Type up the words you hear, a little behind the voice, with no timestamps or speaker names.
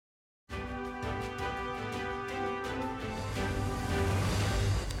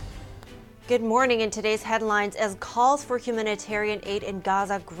Good morning. In today's headlines, as calls for humanitarian aid in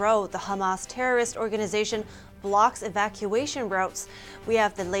Gaza grow, the Hamas terrorist organization blocks evacuation routes. We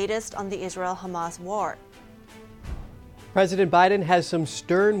have the latest on the Israel-Hamas war. President Biden has some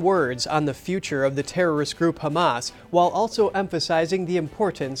stern words on the future of the terrorist group Hamas, while also emphasizing the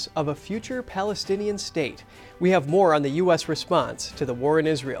importance of a future Palestinian state. We have more on the U.S. response to the war in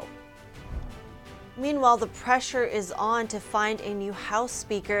Israel. Meanwhile, the pressure is on to find a new House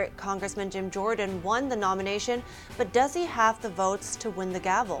Speaker. Congressman Jim Jordan won the nomination, but does he have the votes to win the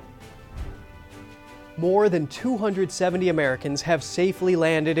gavel? More than 270 Americans have safely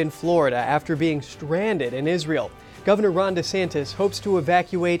landed in Florida after being stranded in Israel. Governor Ron DeSantis hopes to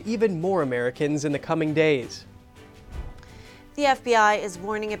evacuate even more Americans in the coming days. The FBI is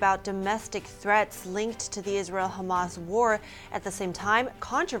warning about domestic threats linked to the Israel-Hamas war. At the same time,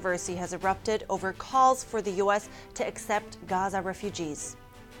 controversy has erupted over calls for the U.S. to accept Gaza refugees.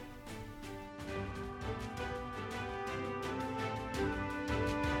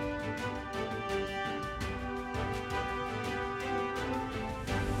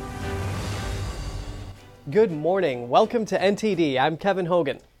 Good morning. Welcome to NTD. I'm Kevin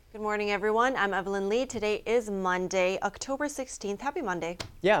Hogan. Good morning, everyone. I'm Evelyn Lee. Today is Monday, October 16th. Happy Monday.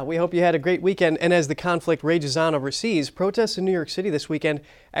 Yeah, we hope you had a great weekend. And as the conflict rages on overseas, protests in New York City this weekend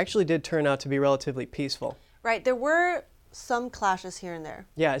actually did turn out to be relatively peaceful. Right. There were some clashes here and there.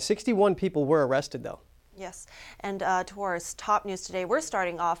 Yeah, 61 people were arrested, though. Yes. And to our top news today, we're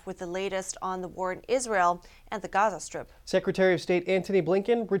starting off with the latest on the war in Israel and the Gaza Strip. Secretary of State Antony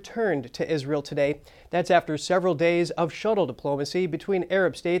Blinken returned to Israel today. That's after several days of shuttle diplomacy between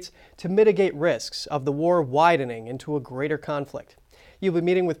Arab states to mitigate risks of the war widening into a greater conflict. You'll be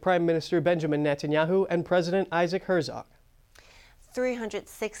meeting with Prime Minister Benjamin Netanyahu and President Isaac Herzog.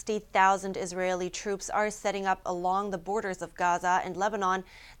 360,000 Israeli troops are setting up along the borders of Gaza and Lebanon.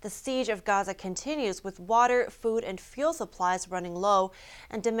 The siege of Gaza continues with water, food, and fuel supplies running low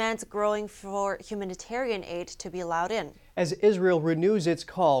and demands growing for humanitarian aid to be allowed in. As Israel renews its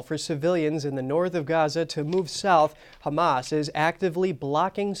call for civilians in the north of Gaza to move south, Hamas is actively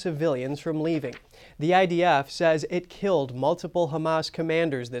blocking civilians from leaving. The IDF says it killed multiple Hamas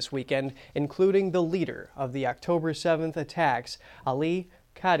commanders this weekend, including the leader of the October 7th attacks, Ali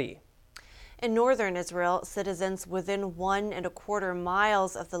Khadi. In northern Israel, citizens within 1.25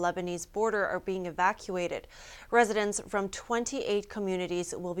 miles of the Lebanese border are being evacuated. Residents from 28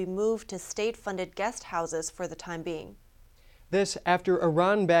 communities will be moved to state-funded guest houses for the time being. This after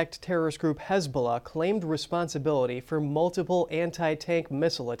Iran-backed terrorist group Hezbollah claimed responsibility for multiple anti-tank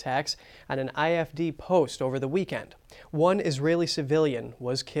missile attacks on an IFD post over the weekend. One Israeli civilian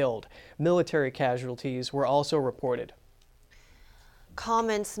was killed. Military casualties were also reported.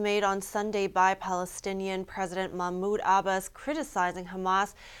 Comments made on Sunday by Palestinian President Mahmoud Abbas criticizing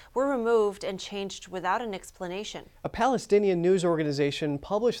Hamas were removed and changed without an explanation. A Palestinian news organization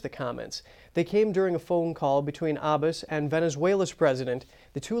published the comments. They came during a phone call between Abbas and Venezuela's president.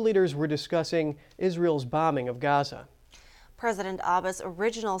 The two leaders were discussing Israel's bombing of Gaza. President Abbas'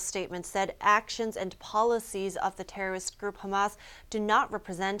 original statement said actions and policies of the terrorist group Hamas do not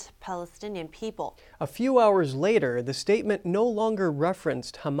represent Palestinian people. A few hours later, the statement no longer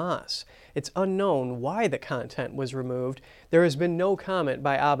referenced Hamas. It's unknown why the content was removed. There has been no comment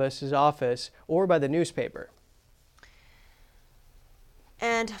by Abbas' office or by the newspaper.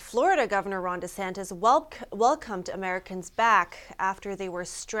 And Florida Governor Ron DeSantis welcomed Americans back after they were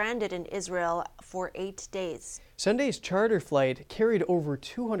stranded in Israel for 8 days. Sunday's charter flight carried over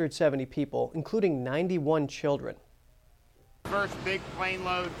 270 people, including 91 children. First big plane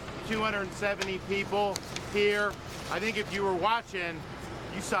load, 270 people here. I think if you were watching,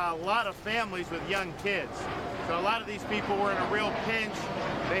 you saw a lot of families with young kids. So a lot of these people were in a real pinch.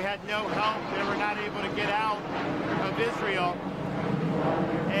 They had no help. They were not able to get out of Israel.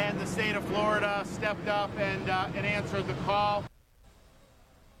 And the state of Florida stepped up and answered the call.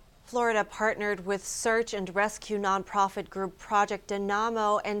 Florida partnered with search and rescue nonprofit group Project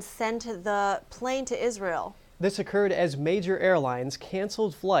Dynamo and sent the plane to Israel. This occurred as major airlines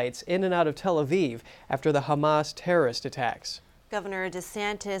canceled flights in and out of Tel Aviv after the Hamas terrorist attacks. Governor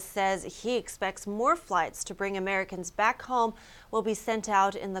DeSantis says he expects more flights to bring Americans back home will be sent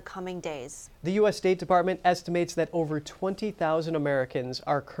out in the coming days. The U.S. State Department estimates that over 20,000 Americans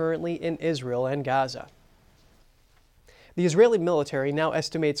are currently in Israel and Gaza. The Israeli military now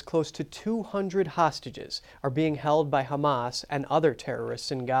estimates close to 200 hostages are being held by Hamas and other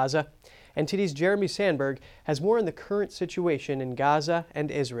terrorists in Gaza. NTD's Jeremy Sandberg has more on the current situation in Gaza and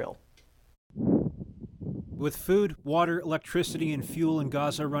Israel. With food, water, electricity, and fuel in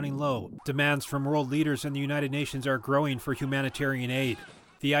Gaza running low, demands from world leaders and the United Nations are growing for humanitarian aid.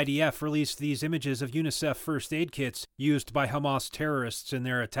 The IDF released these images of UNICEF first aid kits used by Hamas terrorists in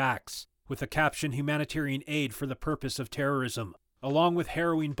their attacks, with the caption "Humanitarian aid for the purpose of terrorism," along with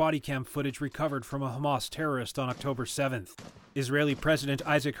harrowing body cam footage recovered from a Hamas terrorist on October 7th. Israeli President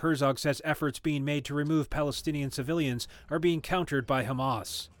Isaac Herzog says efforts being made to remove Palestinian civilians are being countered by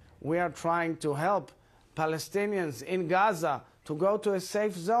Hamas. We are trying to help Palestinians in Gaza to go to a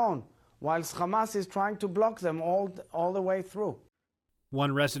safe zone, whilst Hamas is trying to block them all the way through.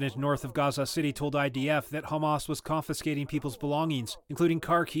 One resident north of Gaza City told IDF that Hamas was confiscating people's belongings, including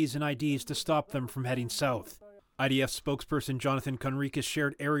car keys and IDs, to stop them from heading south. IDF spokesperson Jonathan Conricus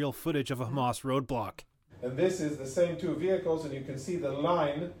shared aerial footage of a Hamas roadblock. And this is the same two vehicles, and you can see the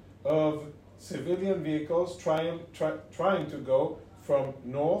line of civilian vehicles trying to go from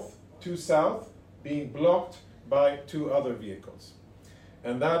north to south, being blocked by two other vehicles.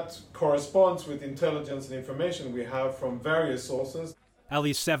 And that corresponds with intelligence and information we have from various sources. At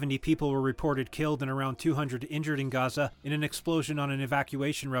least 70 people were reported killed and around 200 injured in Gaza in an explosion on an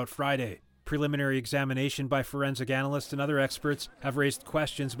evacuation route Friday. Preliminary examination by forensic analysts and other experts have raised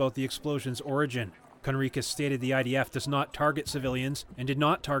questions about the explosion's origin. Conricus stated the IDF does not target civilians and did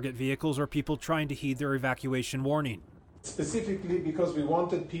not target vehicles or people trying to heed their evacuation warning. Specifically because we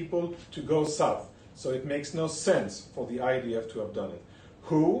wanted people to go south, so it makes no sense for the IDF to have done it.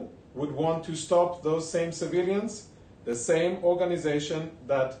 Who would want to stop those same civilians? The same organization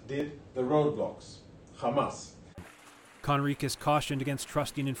that did the roadblocks, Hamas. Conricus cautioned against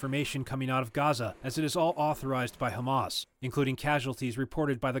trusting information coming out of Gaza, as it is all authorized by Hamas, including casualties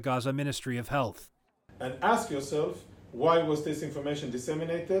reported by the Gaza Ministry of Health. And ask yourself, why was this information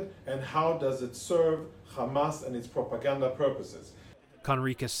disseminated, and how does it serve Hamas and its propaganda purposes?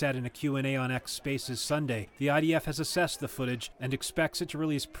 Conricus said in a Q&A on X Spaces Sunday, the IDF has assessed the footage and expects it to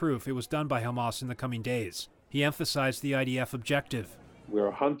release proof it was done by Hamas in the coming days. He emphasized the IDF objective. We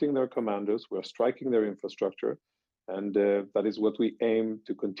are hunting their commandos, we are striking their infrastructure, and that is what we aim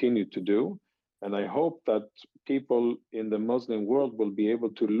to continue to do. And I hope that people in the Muslim world will be able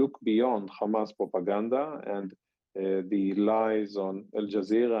to look beyond Hamas propaganda and the lies on Al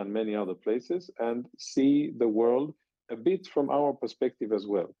Jazeera and many other places and see the world a bit from our perspective as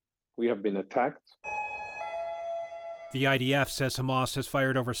well. We have been attacked. The IDF says Hamas has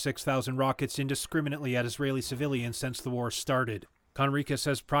fired over 6,000 rockets indiscriminately at Israeli civilians since the war started. Conricus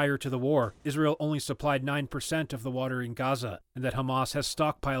says prior to the war, Israel only supplied 9% of the water in Gaza, and that Hamas has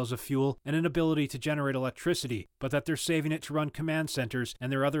stockpiles of fuel and an ability to generate electricity, but that they're saving it to run command centers and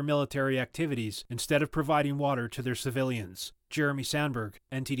their other military activities instead of providing water to their civilians. Jeremy Sandberg,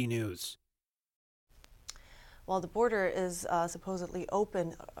 NTD News. Well, the border is supposedly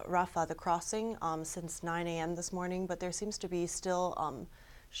open, Rafah, the crossing, since 9 a.m. this morning, but there seems to be still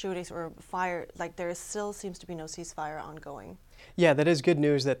shootings or fire, like there still seems to be no ceasefire ongoing. Yeah, that is good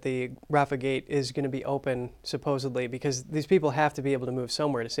news that the Rafah gate is going to be open, supposedly, because these people have to be able to move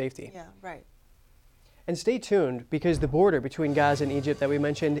somewhere to safety. Yeah, right. And stay tuned, because the border between Gaza and Egypt that we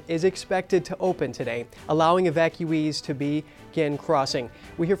mentioned is expected to open today, allowing evacuees to begin crossing.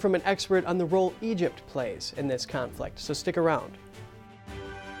 We hear from an expert on the role Egypt plays in this conflict, so stick around.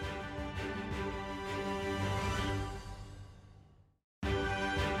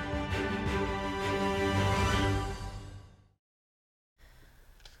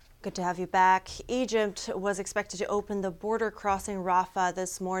 Good to have you back. Egypt was expected to open the border crossing Rafah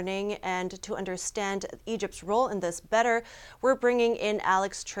this morning, and to understand Egypt's role in this better, we're bringing in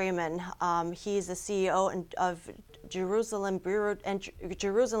Alex Trayman. He's the CEO of Jerusalem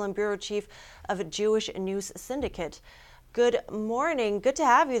Bureau Chief of Jewish News Syndicate. Good morning. Good to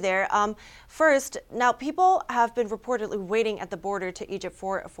have you there. First, now people have been reportedly waiting at the border to Egypt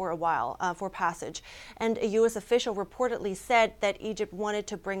for a while for passage, and a U.S. official reportedly said that Egypt wanted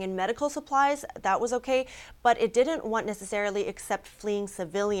to bring in medical supplies. That was okay, but it didn't want necessarily accept fleeing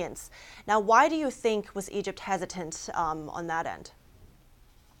civilians. Now, why do you think was Egypt hesitant on that end?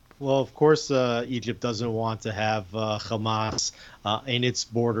 Well, of course, Egypt doesn't want to have Hamas in its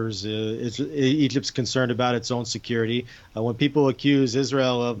borders. Egypt's concerned about its own security. When people accuse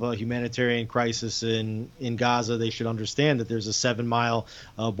Israel of a humanitarian crisis in Gaza, they should understand that there's a 7-mile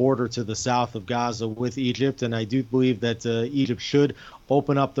border to the south of Gaza with Egypt. And I do believe that Egypt should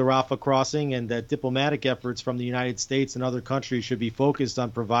open up the Rafah crossing, and that diplomatic efforts from the United States and other countries should be focused on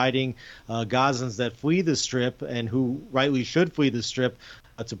providing Gazans that flee the Strip and who rightly should flee the Strip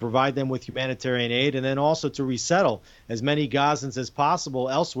to provide them with humanitarian aid, and then also to resettle as many Gazans as possible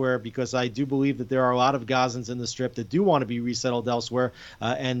elsewhere, because I do believe that there are a lot of Gazans in the Strip that do want to be resettled elsewhere,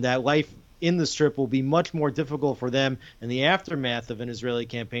 and that life in the Strip will be much more difficult for them in the aftermath of an Israeli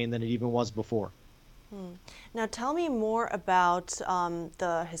campaign than it even was before. Now, tell me more about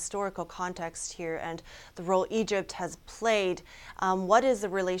the historical context here and the role Egypt has played. What is the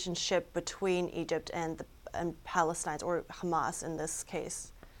relationship between Egypt and Palestine, or Hamas in this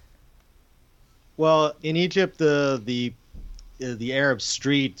case? Well, in Egypt, the Arab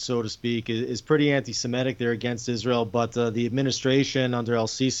street, so to speak, is pretty anti-Semitic. They're against Israel, but the administration under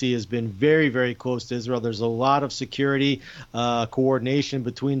el-Sisi has been very, very close to Israel. There's a lot of security coordination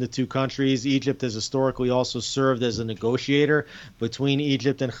between the two countries. Egypt has historically also served as a negotiator between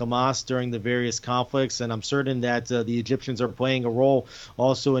Egypt and Hamas during the various conflicts, and I'm certain that the Egyptians are playing a role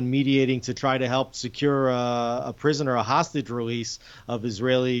also in mediating to try to help secure a prisoner, a hostage release of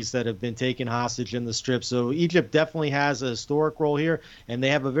Israelis that have been taken hostage in the Strip. So Egypt definitely has a historic role here, and they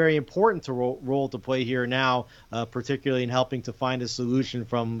have a very important role to play here now, particularly in helping to find a solution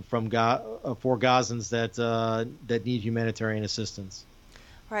for Gazans that need humanitarian assistance.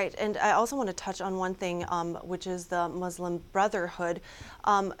 Right, and I also want to touch on one thing, which is the Muslim Brotherhood.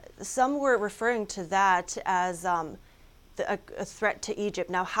 Some were referring to that as a threat to Egypt.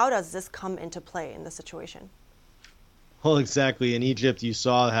 Now, how does this come into play in the situation? Well, exactly. In Egypt, you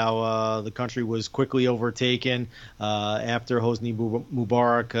saw how the country was quickly overtaken after Hosni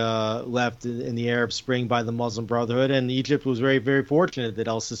Mubarak left in the Arab Spring by the Muslim Brotherhood. And Egypt was very, very fortunate that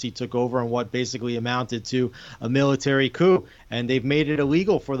el-Sisi took over in what basically amounted to a military coup. And they've made it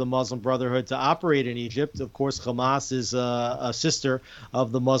illegal for the Muslim Brotherhood to operate in Egypt. Of course, Hamas is a sister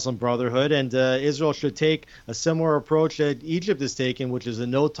of the Muslim Brotherhood. And Israel should take a similar approach that Egypt has taken, which is a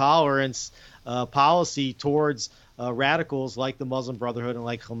no-tolerance policy towards radicals like the Muslim Brotherhood and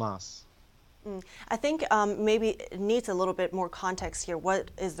like Hamas. I think maybe it needs a little bit more context here. What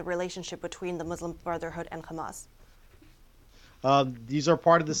is the relationship between the Muslim Brotherhood and Hamas? These are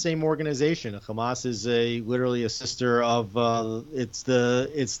part of the same organization. Hamas is literally a sister of it's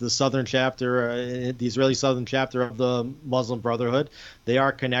the southern chapter, the Israeli southern chapter of the Muslim Brotherhood. They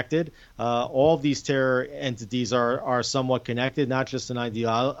are connected. All of these terror entities are somewhat connected, not just in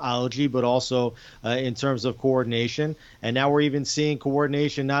ideology, but also in terms of coordination. And now we're even seeing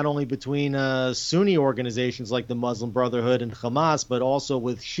coordination not only between Sunni organizations like the Muslim Brotherhood and Hamas, but also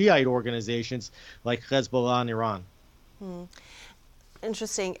with Shiite organizations like Hezbollah in Iran.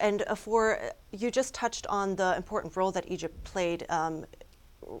 Interesting. And you just touched on the important role that Egypt played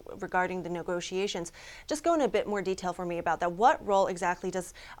regarding the negotiations. Just go in a bit more detail for me about that. What role exactly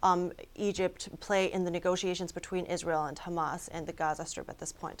does Egypt play in the negotiations between Israel and Hamas and the Gaza Strip at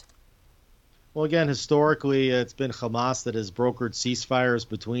this point? Well, again, historically, it's been Hamas that has brokered ceasefires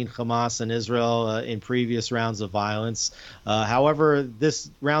between Hamas and Israel in previous rounds of violence. However, this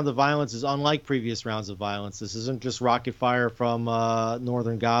round of violence is unlike previous rounds of violence. This isn't just rocket fire from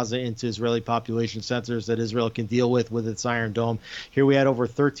northern Gaza into Israeli population centers that Israel can deal with its Iron Dome. Here we had over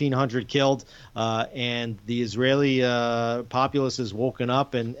 1,300 killed, and the Israeli populace has woken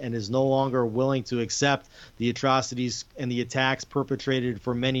up and is no longer willing to accept the atrocities and the attacks perpetrated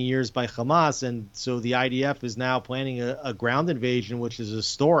for many years by Hamas. And so the IDF is now planning a ground invasion, which is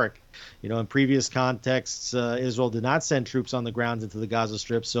historic. You know, in previous contexts, Israel did not send troops on the ground into the Gaza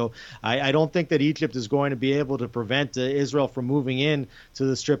Strip. So I don't think that Egypt is going to be able to prevent Israel from moving in to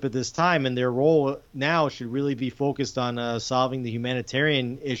the Strip at this time. And their role now should really be focused on solving the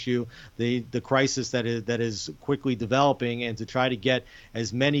humanitarian issue, the crisis that is quickly developing, and to try to get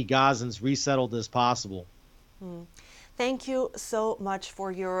as many Gazans resettled as possible. Thank you so much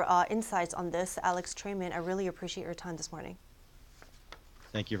for your insights on this, Alex Trayman. I really appreciate your time this morning.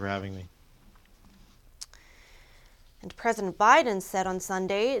 Thank you for having me. And President Biden said on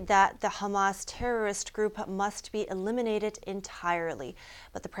Sunday that the Hamas terrorist group must be eliminated entirely.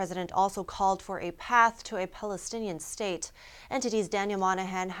 But the president also called for a path to a Palestinian state. NTD's Daniel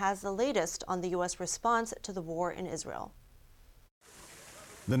Monahan has the latest on the U.S. response to the war in Israel.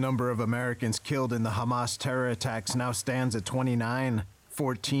 The number of Americans killed in the Hamas terror attacks now stands at 29.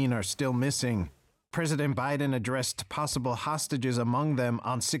 14 are still missing. President Biden addressed possible hostages among them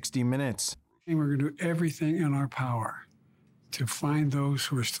on 60 Minutes. We're going to do everything in our power to find those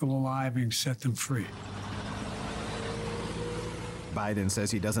who are still alive and set them free. Biden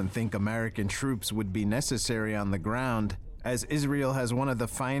says he doesn't think American troops would be necessary on the ground, as Israel has one of the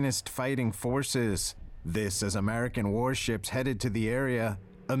finest fighting forces. This as American warships headed to the area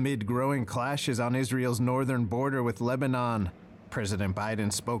amid growing clashes on Israel's northern border with Lebanon. President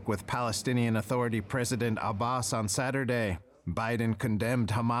Biden spoke with Palestinian Authority President Abbas on Saturday. Biden condemned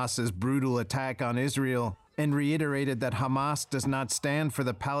Hamas's brutal attack on Israel and reiterated that Hamas does not stand for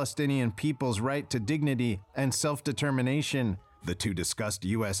the Palestinian people's right to dignity and self-determination. The two discussed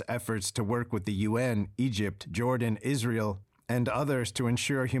U.S. efforts to work with the UN, Egypt, Jordan, Israel, and others to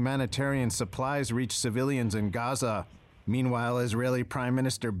ensure humanitarian supplies reach civilians in Gaza. Meanwhile, Israeli Prime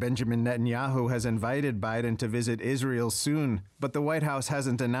Minister Benjamin Netanyahu has invited Biden to visit Israel soon, but the White House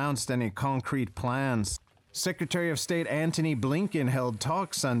hasn't announced any concrete plans. Secretary of State Antony Blinken held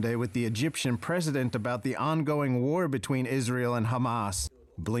talks Sunday with the Egyptian president about the ongoing war between Israel and Hamas.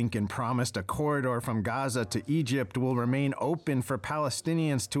 Blinken promised a corridor from Gaza to Egypt will remain open for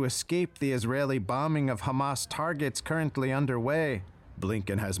Palestinians to escape the Israeli bombing of Hamas targets currently underway.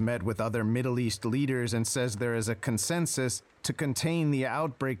 Blinken has met with other Middle East leaders and says there is a consensus to contain the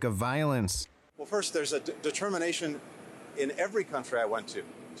outbreak of violence. Well, first, there's a determination in every country I went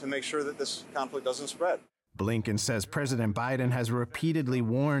to make sure that this conflict doesn't spread. Blinken says President Biden has repeatedly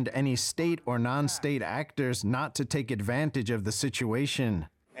warned any state or non-state actors not to take advantage of the situation.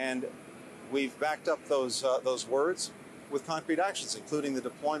 And we've backed up those words with concrete actions, including the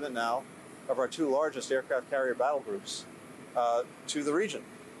deployment now of our 2 largest aircraft carrier battle groups to the region.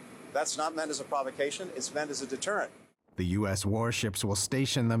 That's not meant as a provocation, it's meant as a deterrent. The U.S. warships will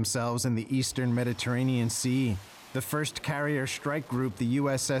station themselves in the eastern Mediterranean Sea. The first carrier strike group, the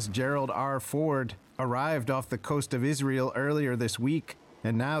USS Gerald R. Ford, arrived off the coast of Israel earlier this week,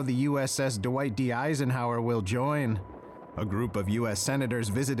 and now the USS Dwight D. Eisenhower will join. A group of U.S. senators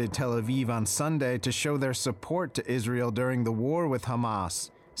visited Tel Aviv on Sunday to show their support to Israel during the war with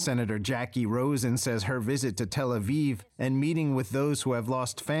Hamas. Senator Jackie Rosen says her visit to Tel Aviv and meeting with those who have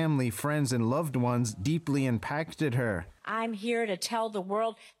lost family, friends, and loved ones deeply impacted her. I'm here to tell the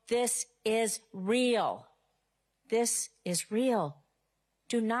world this is real. This is real.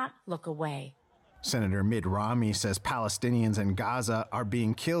 Do not look away. Senator Mitt Romney says Palestinians in Gaza are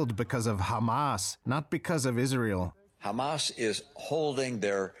being killed because of Hamas, not because of Israel. Hamas is holding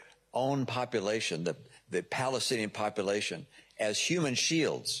their own population, the Palestinian population, as human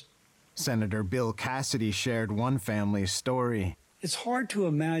shields. Senator Bill Cassidy shared one family's story. It's hard to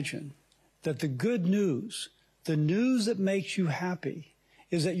imagine that the good news, the news that makes you happy,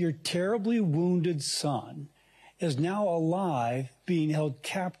 is that your terribly wounded son is now alive, being held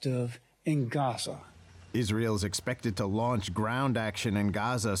captive in Gaza. Israel is expected to launch ground action in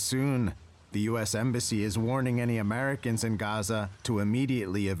Gaza soon. The U.S. Embassy is warning any Americans in Gaza to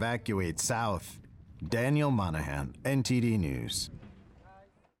immediately evacuate south. Daniel Monahan, NTD News.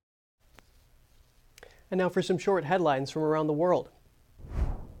 And now for some short headlines from around the world.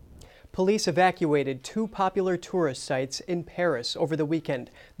 Police evacuated 2 popular tourist sites in Paris over the weekend.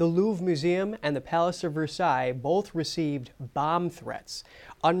 The Louvre Museum and the Palace of Versailles both received bomb threats.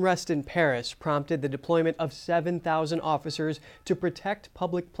 Unrest in Paris prompted the deployment of 7,000 officers to protect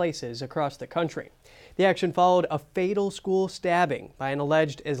public places across the country. The action followed a fatal school stabbing by an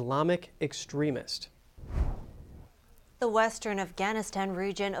alleged Islamic extremist. The western Afghanistan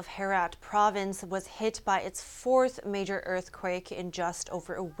region of Herat province was hit by its 4th major earthquake in just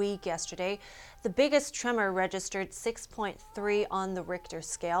over a week yesterday. The biggest tremor registered 6.3 on the Richter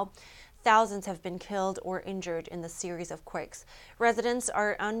scale. Thousands have been killed or injured in the series of quakes. Residents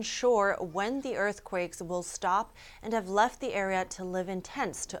are unsure when the earthquakes will stop and have left the area to live in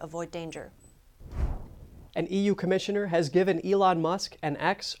tents to avoid danger. An EU commissioner has given Elon Musk and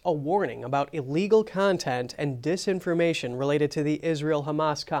X a warning about illegal content and disinformation related to the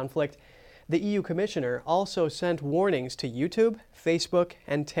Israel-Hamas conflict. The EU commissioner also sent warnings to YouTube, Facebook,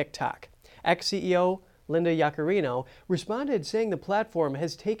 and TikTok. X CEO Linda Yaccarino responded saying the platform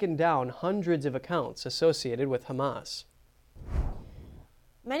has taken down hundreds of accounts associated with Hamas.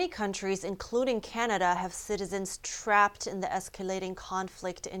 Many countries, including Canada, have citizens trapped in the escalating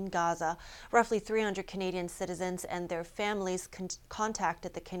conflict in Gaza. Roughly 300 Canadian citizens and their families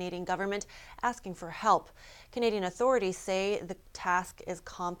contacted the Canadian government asking for help. Canadian authorities say the task is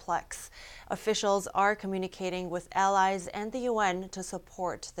complex. Officials are communicating with allies and the UN to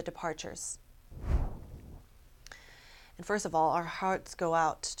support the departures. And first of all, our hearts go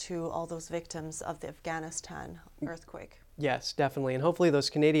out to all those victims of the Afghanistan earthquake. Yes, definitely. And hopefully those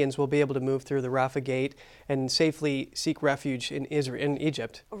Canadians will be able to move through the Rafah Gate and safely seek refuge in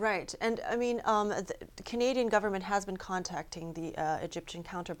Egypt. Right. And I mean, the Canadian government has been contacting the Egyptian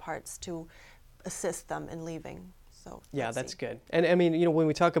counterparts to assist them in leaving. So yeah, that's good. And I mean, when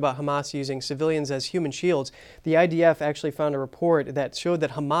we talk about Hamas using civilians as human shields, the IDF actually found a report that showed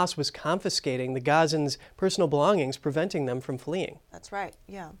that Hamas was confiscating the Gazans' personal belongings, preventing them from fleeing. That's right,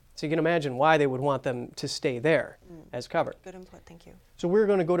 yeah. So you can imagine why they would want them to stay there as cover. Good input, thank you. So we're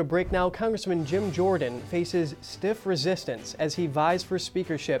going to go to break now. Congressman Jim Jordan faces stiff resistance as he vies for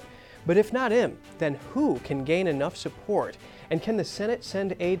speakership. But if not him, then who can gain enough support? And can the Senate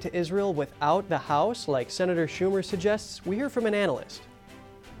send aid to Israel without the House, like Senator Schumer suggests? We hear from an analyst.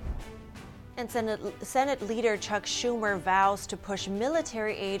 And Senate leader Chuck Schumer vows to push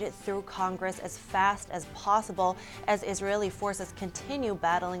military aid through Congress as fast as possible as Israeli forces continue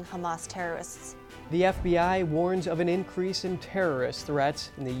battling Hamas terrorists. The FBI warns of an increase in terrorist threats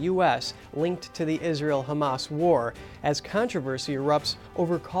in the U.S. linked to the Israel-Hamas war as controversy erupts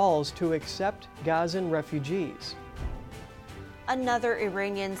over calls to accept Gazan refugees. Another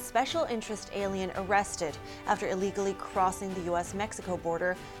Iranian special interest alien arrested after illegally crossing the U.S.-Mexico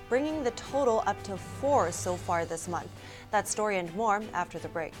border, bringing the total up to 4 so far this month. That story and more after the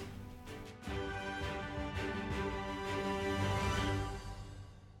break.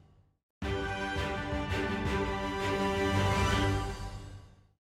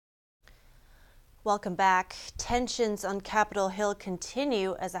 Welcome back. Tensions on Capitol Hill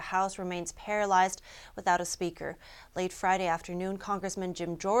continue as the House remains paralyzed without a speaker. Late Friday afternoon, Congressman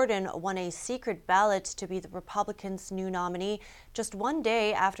Jim Jordan won a secret ballot to be the Republicans' new nominee just one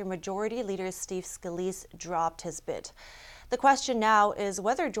day after Majority Leader Steve Scalise dropped his bid. The question now is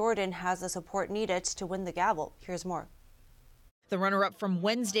whether Jordan has the support needed to win the gavel. Here's more. The runner-up from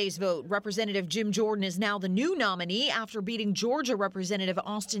Wednesday's vote, Representative Jim Jordan, is now the new nominee after beating Georgia Representative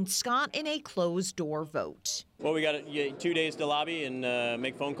Austin Scott in a closed-door vote. Well, we got 2 days to lobby and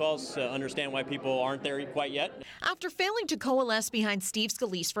make phone calls to understand why people aren't there quite yet. After failing to coalesce behind Steve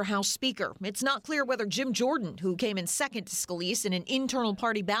Scalise for House Speaker, it's not clear whether Jim Jordan, who came in second to Scalise in an internal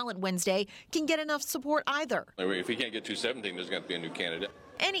party ballot Wednesday, can get enough support either. If he can't get 217, there's going to be a new candidate.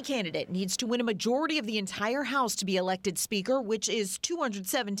 Any candidate needs to win a majority of the entire House to be elected Speaker, which is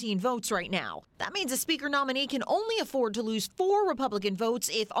 217 votes right now. That means a Speaker nominee can only afford to lose 4 Republican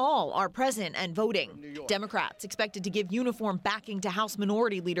votes if all are present and voting. Democrats expected to give uniform backing to House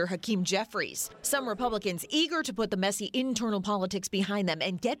Minority Leader Hakeem Jeffries. Some Republicans eager to put the messy internal politics behind them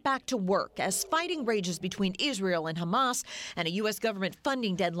and get back to work as fighting rages between Israel and Hamas and a U.S. government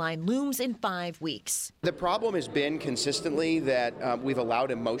funding deadline looms in 5 weeks. The problem has been consistently that we've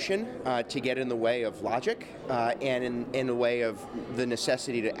allowed emotion to get in the way of logic and in the way of the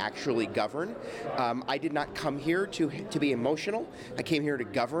necessity to actually govern. I did not come here to be emotional. I came here to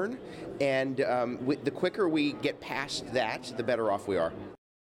govern, and the quicker we get past that, the better off we are.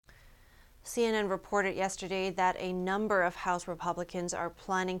 CNN reported yesterday that a number of House Republicans are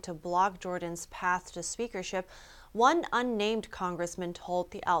planning to block Jordan's path to speakership. One unnamed congressman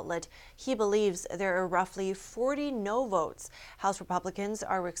told the outlet he believes there are roughly 40 no votes. House Republicans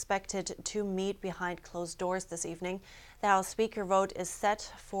are expected to meet behind closed doors this evening. The House Speaker vote is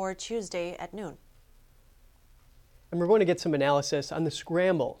set for Tuesday at noon. And we're going to get some analysis on the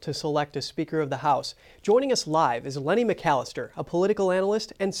scramble to select a Speaker of the House. Joining us live is Lenny McAllister, a political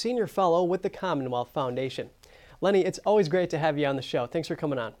analyst and senior fellow with the Commonwealth Foundation. Lenny, it's always great to have you on the show. Thanks for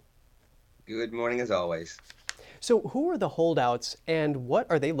coming on. Good morning, as always. So who are the holdouts and what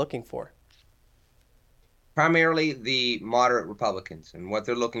are they looking for? Primarily the moderate Republicans, and what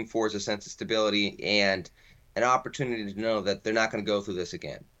they're looking for is a sense of stability and an opportunity to know that they're not going to go through this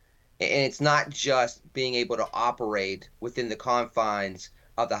again. And it's not just being able to operate within the confines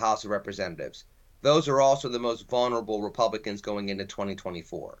of the House of Representatives. Those are also the most vulnerable Republicans going into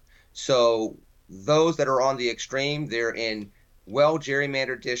 2024. So those that are on the extreme, they're in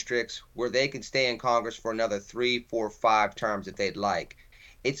well-gerrymandered districts where they can stay in Congress for another 3, 4, 5 terms if they'd like.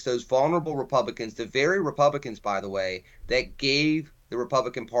 It's those vulnerable Republicans, the very Republicans, by the way, that gave the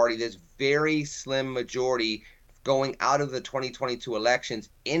Republican Party this very slim majority going out of the 2022 elections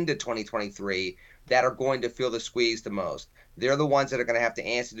into 2023 that are going to feel the squeeze the most. They're the ones that are going to have to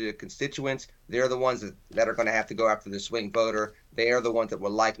answer to the constituents. They're the ones that are going to have to go after the swing voter. They are the ones that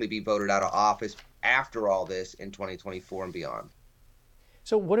will likely be voted out of office after all this in 2024 and beyond.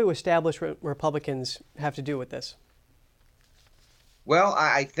 So what do established Republicans have to do with this? Well,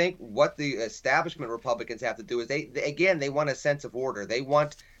 I think what the establishment Republicans have to do is they want a sense of order. They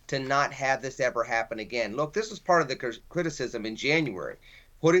want to not have this ever happen again. Look, this was part of the criticism in January,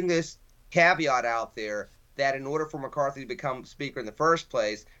 putting this caveat out there that in order for McCarthy to become Speaker in the first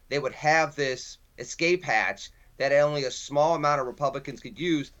place, they would have this escape hatch that only a small amount of Republicans could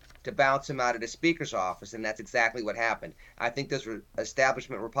use to bounce him out of the Speaker's office, and that's exactly what happened. I think those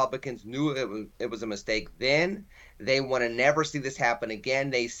establishment Republicans knew it was a mistake then. They want to never see this happen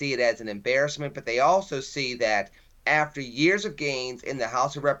again. They see it as an embarrassment, but they also see that after years of gains in the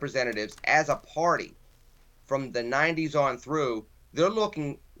House of Representatives as a party from the 90s on through, they're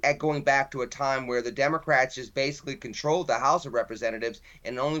looking at going back to a time where the Democrats just basically controlled the House of Representatives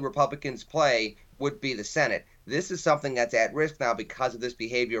and only Republicans play would be the Senate. This is something that's at risk now because of this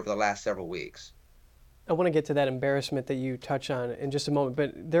behavior over the last several weeks. I want to get to that embarrassment that you touch on in just a moment,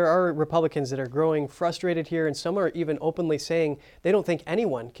 but there are Republicans that are growing frustrated here, and some are even openly saying they don't think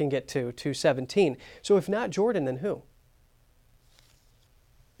anyone can get to 217. So if not Jordan, then who?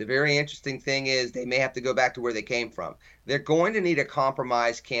 The very interesting thing is they may have to go back to where they came from. They're going to need a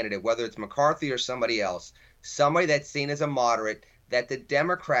compromise candidate, whether it's McCarthy or somebody else, somebody that's seen as a moderate that the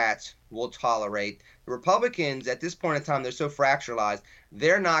Democrats will tolerate. The Republicans, at this point in time, they're so fracturalized,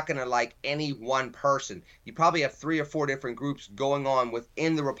 they're not going to like any one person. You probably have 3 or 4 different groups going on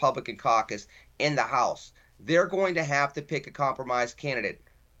within the Republican caucus in the House. They're going to have to pick a compromise candidate,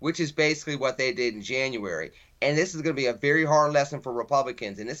 which is basically what they did in January. And this is going to be a very hard lesson for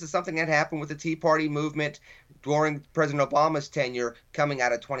Republicans. And this is something that happened with the Tea Party movement during President Obama's tenure coming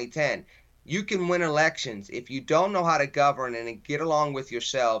out of 2010. You can win elections. If you don't know how to govern and get along with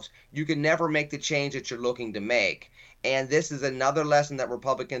yourselves, you can never make the change that you're looking to make. And this is another lesson that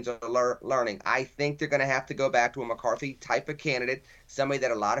Republicans are learning. I think they're going to have to go back to a McCarthy type of candidate, somebody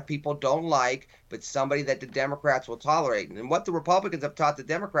that a lot of people don't like, but somebody that the Democrats will tolerate. And what the Republicans have taught the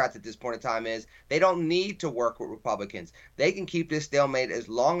Democrats at this point in time is they don't need to work with Republicans. They can keep this stalemate as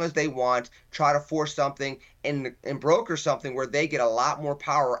long as they want, try to force something and broker something where they get a lot more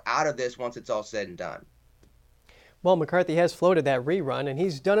power out of this once it's all said and done. Well, McCarthy has floated that rerun, and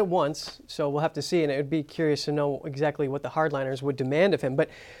he's done it once, so we'll have to see, and it would be curious to know exactly what the hardliners would demand of him. But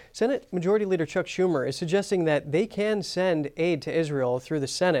Senate Majority Leader Chuck Schumer is suggesting that they can send aid to Israel through the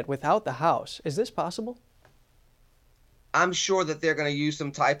Senate without the House. Is this possible? I'm sure that they're going to use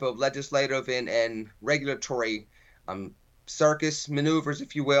some type of legislative and regulatory circus maneuvers,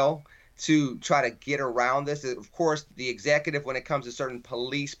 if you will, to try to get around this. Of course, the executive, when it comes to certain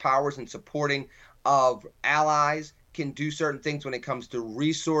police powers and supporting of allies, can do certain things when it comes to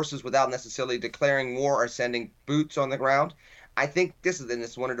resources without necessarily declaring war or sending boots on the ground. I think this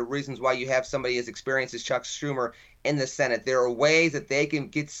is one of the reasons why you have somebody as experienced as Chuck Schumer in the Senate. There are ways that they can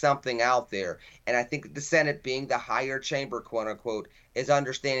get something out there. And I think the Senate, being the higher chamber, quote unquote, is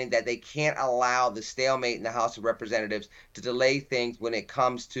understanding that they can't allow the stalemate in the House of Representatives to delay things when it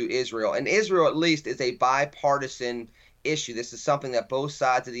comes to Israel. And Israel, at least, is a bipartisan issue. This is something that both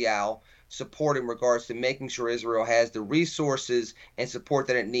sides of the aisle support in regards to making sure Israel has the resources and support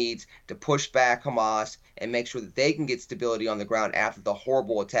that it needs to push back Hamas and make sure that they can get stability on the ground after the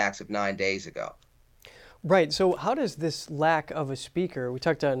horrible attacks of 9 days ago. Right. So how does this lack of a speaker, we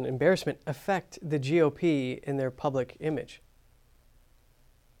talked on embarrassment, affect the GOP in their public image?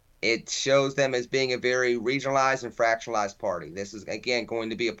 It shows them as being a very regionalized and fractionalized party. This is, again, going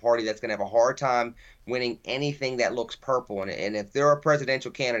to be a party that's going to have a hard time winning anything that looks purple. And if there are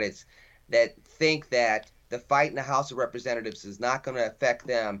presidential candidates that think that the fight in the House of Representatives is not going to affect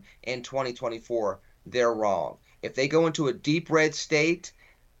them in 2024, they're wrong. If they go into a deep red state,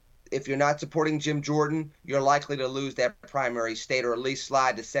 if you're not supporting Jim Jordan, you're likely to lose that primary state or at least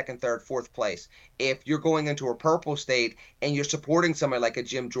slide to 2nd, 3rd, 4th place. If you're going into a purple state and you're supporting somebody like a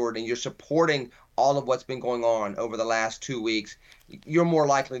Jim Jordan, you're supporting all of what's been going on over the last 2 weeks, you're more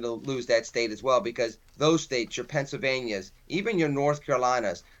likely to lose that state as well, because those states, your Pennsylvanias, even your North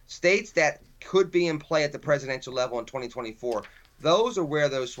Carolinas, states that could be in play at the presidential level in 2024, those are where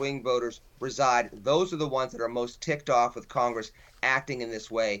those swing voters reside. Those are the ones that are most ticked off with Congress acting in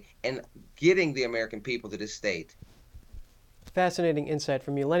this way and getting the American people to this state. Fascinating insight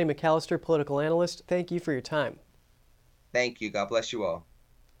from you. Lenny McAllister, political analyst. Thank you for your time. Thank you. God bless you all.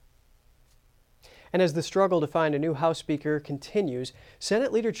 And as the struggle to find a new House Speaker continues,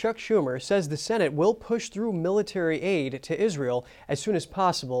 Senate Leader Chuck Schumer says the Senate will push through military aid to Israel as soon as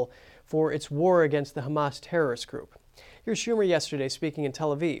possible for its war against the Hamas terrorist group. Here's Schumer yesterday speaking in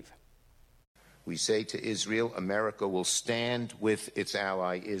Tel Aviv. We say to Israel, America will stand with its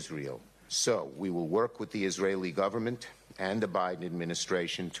ally Israel. So we will work with the Israeli government and the Biden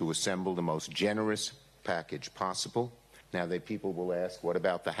administration to assemble the most generous package possible. Now, people will ask, what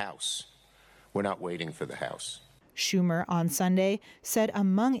about the House? We're not waiting for the House. Schumer on Sunday said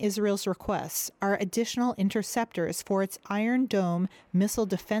among Israel's requests are additional interceptors for its Iron Dome missile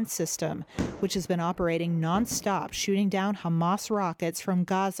defense system, which has been operating nonstop, shooting down Hamas rockets from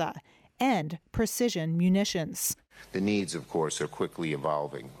Gaza, and precision munitions. The needs, of course, are quickly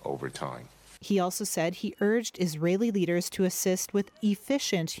evolving over time. He also said he urged Israeli leaders to assist with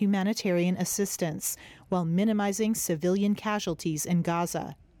efficient humanitarian assistance while minimizing civilian casualties in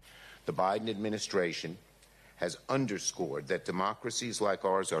Gaza. The Biden administration has underscored that democracies like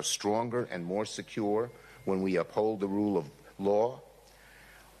ours are stronger and more secure when we uphold the rule of law.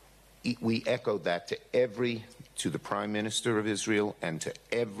 We echoed that to the Prime Minister of Israel and to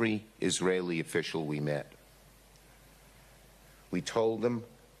every Israeli official we met. We told them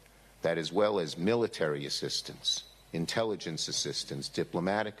that as well as military assistance, intelligence assistance,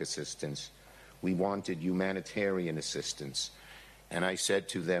 diplomatic assistance, we wanted humanitarian assistance. And I said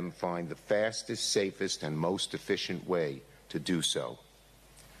to them, find the fastest, safest, and most efficient way to do so.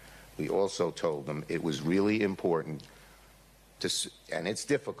 We also told them it was really important and it's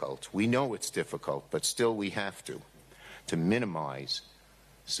difficult, we know it's difficult, but still we have to minimize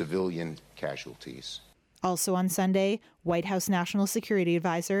civilian casualties. Also on Sunday, White House National Security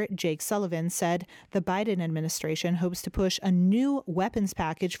Advisor Jake Sullivan said the Biden administration hopes to push a new weapons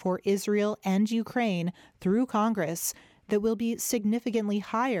package for Israel and Ukraine through Congress that will be significantly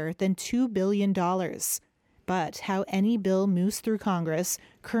higher than $2 billion. But how any bill moves through Congress,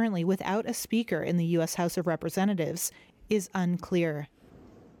 currently without a speaker in the U.S. House of Representatives, is unclear.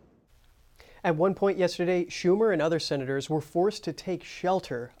 At one point yesterday, Schumer and other senators were forced to take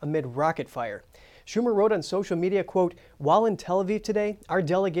shelter amid rocket fire. Schumer wrote on social media, quote, "While in Tel Aviv today, our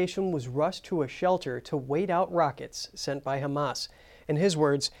delegation was rushed to a shelter to wait out rockets sent by Hamas." In his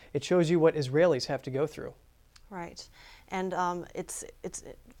words, it shows you what Israelis have to go through. Right. And it's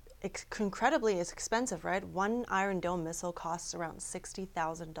incredibly expensive, right? One Iron Dome missile costs around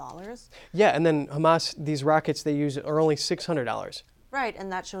 $60,000. Yeah, and then Hamas, these rockets they use are only $600. Right,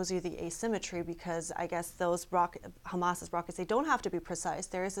 and that shows you the asymmetry because I guess those Hamas's rockets, they don't have to be precise.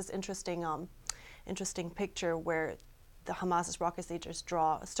 There is this interesting picture where the Hamas's rockets, they just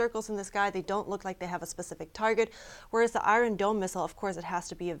draw circles in the sky. They don't look like they have a specific target. Whereas the Iron Dome missile, of course, it has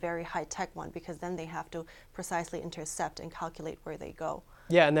to be a very high-tech one because then they have to precisely intercept and calculate where they go.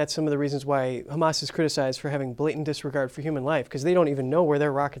 Yeah, and that's some of the reasons why Hamas is criticized for having blatant disregard for human life, because they don't even know where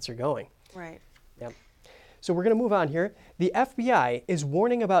their rockets are going. Right. Yep. So we're going to move on here. The FBI is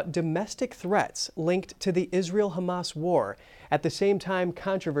warning about domestic threats linked to the Israel-Hamas war. At the same time,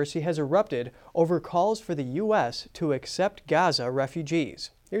 controversy has erupted over calls for the U.S. to accept Gaza refugees.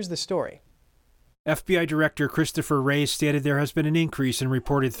 Here's the story. FBI Director Christopher Wray stated there has been an increase in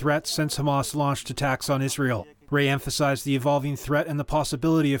reported threats since Hamas launched attacks on Israel. Wray emphasized the evolving threat and the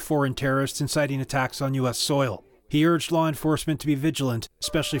possibility of foreign terrorists inciting attacks on U.S. soil. He urged law enforcement to be vigilant,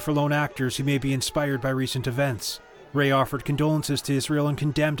 especially for lone actors who may be inspired by recent events. Wray offered condolences to Israel and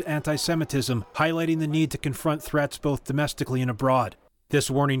condemned anti-Semitism, highlighting the need to confront threats both domestically and abroad.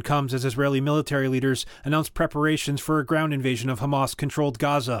 This warning comes as Israeli military leaders announce preparations for a ground invasion of Hamas-controlled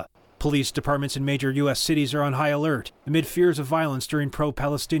Gaza. Police departments in major U.S. cities are on high alert amid fears of violence during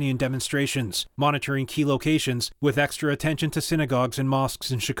pro-Palestinian demonstrations, monitoring key locations with extra attention to synagogues and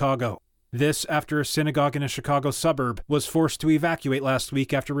mosques in Chicago. This after a synagogue in a Chicago suburb was forced to evacuate last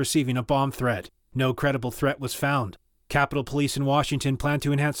week after receiving a bomb threat. No credible threat was found. Capitol Police in Washington plan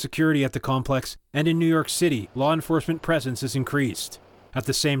to enhance security at the complex, and in New York City, law enforcement presence is increased. At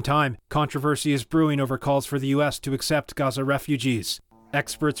the same time, controversy is brewing over calls for the U.S. to accept Gaza refugees.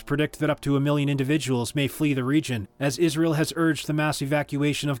 Experts predict that up to 1 million individuals may flee the region, as Israel has urged the mass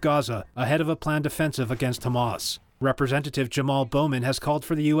evacuation of Gaza ahead of a planned offensive against Hamas. Representative Jamal Bowman has called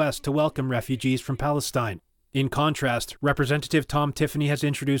for the U.S. to welcome refugees from Palestine. In contrast, Representative Tom Tiffany has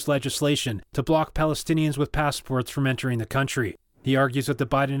introduced legislation to block Palestinians with passports from entering the country. He argues that the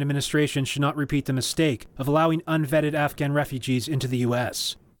Biden administration should not repeat the mistake of allowing unvetted Afghan refugees into the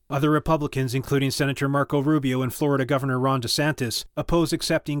U.S. Other Republicans, including Senator Marco Rubio and Florida Governor Ron DeSantis, oppose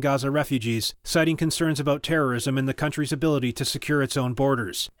accepting Gaza refugees, citing concerns about terrorism and the country's ability to secure its own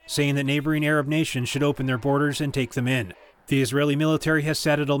borders, saying that neighboring Arab nations should open their borders and take them in. The Israeli military has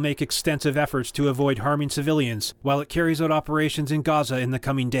said it'll make extensive efforts to avoid harming civilians while it carries out operations in Gaza in the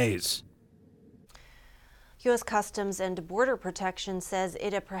coming days. U.S. Customs and Border Protection says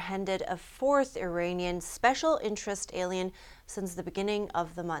it apprehended a fourth Iranian special interest alien since the beginning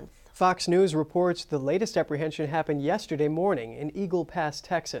of the month. Fox News reports the latest apprehension happened yesterday morning in Eagle Pass,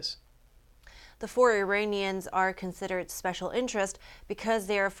 Texas. The 4 Iranians are considered special interest because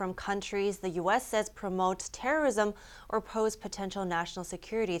they are from countries the U.S. says promote terrorism or pose potential national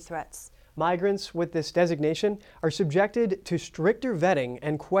security threats. Migrants with this designation are subjected to stricter vetting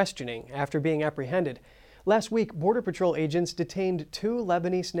and questioning after being apprehended. Last week, Border Patrol agents detained 2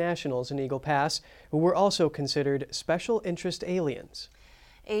 Lebanese nationals in Eagle Pass who were also considered special interest aliens.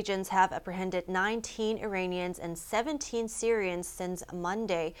 Agents have apprehended 19 Iranians and 17 Syrians since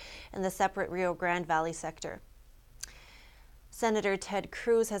Monday in the separate Rio Grande Valley sector. Senator Ted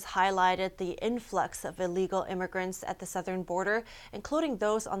Cruz has highlighted the influx of illegal immigrants at the southern border, including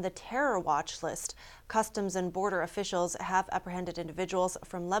those on the terror watch list. Customs and border officials have apprehended individuals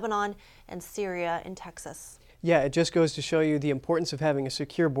from Lebanon and Syria in Texas. Yeah, it just goes to show you the importance of having a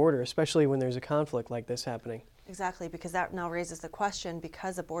secure border, especially when there's a conflict like this happening. Exactly, because that now raises the question,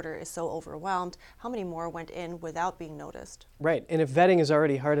 because the border is so overwhelmed, how many more went in without being noticed? Right, and if vetting is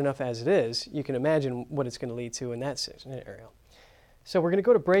already hard enough as it is, you can imagine what it's going to lead to in that scenario. So we're going to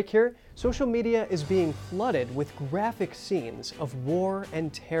go to break here. Social media is being flooded with graphic scenes of war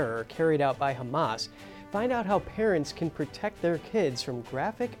and terror carried out by Hamas. Find out how parents can protect their kids from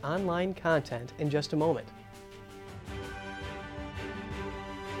graphic online content in just a moment.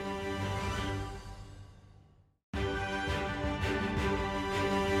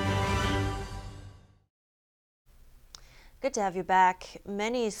 Good to have you back.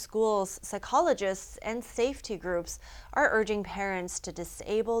 Many schools, psychologists, and safety groups are urging parents to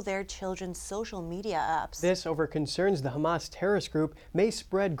disable their children's social media apps. This over concerns the Hamas terrorist group may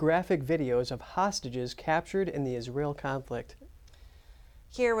spread graphic videos of hostages captured in the Israel conflict.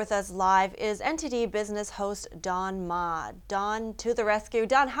 Here with us live is NTD business host Don Ma. Don, to the rescue.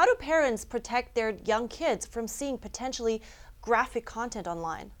 Don, how do parents protect their young kids from seeing potentially graphic content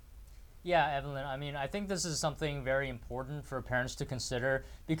online? Yeah, Evelyn, I mean, I think this is something very important for parents to consider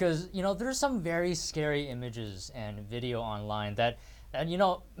because, you know, there's some very scary images and video online that you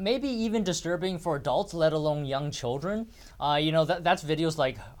know, maybe even disturbing for adults, let alone young children. You know, that's videos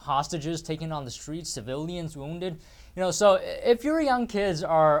like hostages taken on the streets, civilians wounded. You know, so if your young kids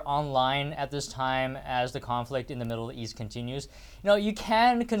are online at this time as the conflict in the Middle East continues, you know, you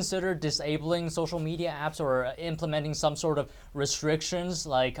can consider disabling social media apps or implementing some sort of restrictions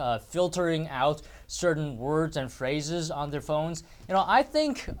like filtering out certain words and phrases on their phones. You know, I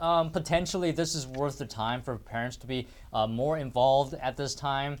think potentially this is worth the time for parents to be more involved at this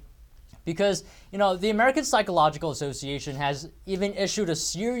time. Because, you know, the American Psychological Association has even issued a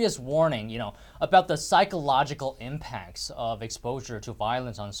serious warning, you know, about the psychological impacts of exposure to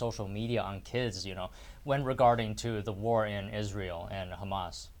violence on social media on kids, you know, when regarding to the war in Israel and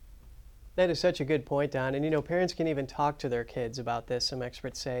Hamas. That is such a good point, Don. And, you know, parents can even talk to their kids about this, some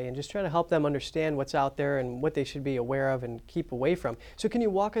experts say, and just try to help them understand what's out there and what they should be aware of and keep away from. So can you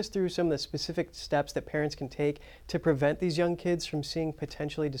walk us through some of the specific steps that parents can take to prevent these young kids from seeing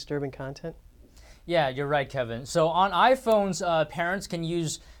potentially disturbing content? Yeah, you're right, Kevin. So on iPhones, parents can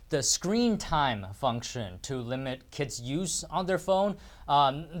use the screen time function to limit kids' use on their phone.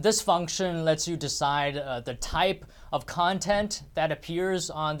 This function lets you decide the type of content that appears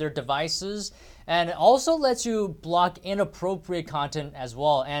on their devices, and it also lets you block inappropriate content as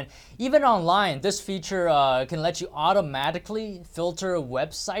well. And even online, this feature can let you automatically filter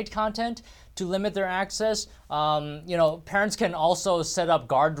website content to limit their access. You know, parents can also set up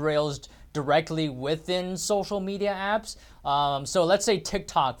guardrails directly within social media apps. So let's say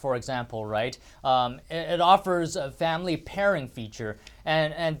TikTok, for example, right? It offers a family pairing feature.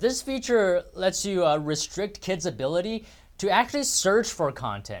 And this feature lets you restrict kids' ability to actually search for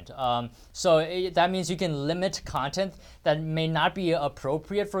content. That means you can limit content that may not be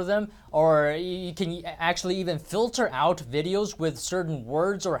appropriate for them, or you can actually even filter out videos with certain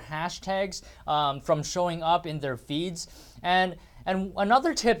words or hashtags from showing up in their feeds. And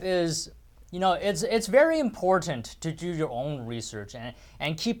another tip is, you know, it's very important to do your own research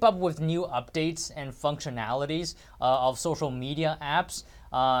and keep up with new updates and functionalities of social media apps.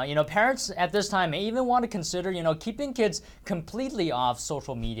 You know, parents at this time may even want to consider, you know, keeping kids completely off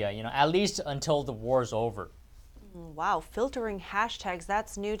social media, you know, at least until the war is over. Wow, filtering hashtags,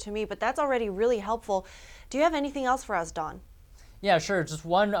 that's new to me, but that's already really helpful. Do you have anything else for us, Don? Yeah, sure. Just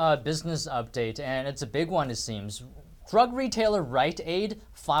one business update, and it's a big one, it seems. Drug retailer Rite Aid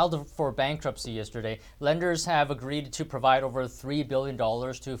filed for bankruptcy yesterday. Lenders have agreed to provide over $3 billion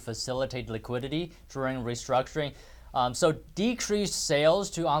to facilitate liquidity during restructuring. So decreased sales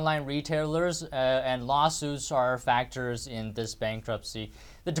to online retailers and lawsuits are factors in this bankruptcy.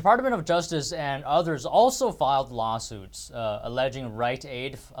 The Department of Justice and others also filed lawsuits alleging Rite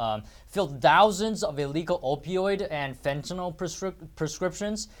Aid filled thousands of illegal opioid and fentanyl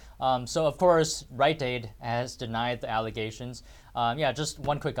prescriptions. So, of course, Rite Aid has denied the allegations. Yeah, just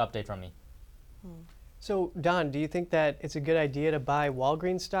one quick update from me. So, Don, do you think that it's a good idea to buy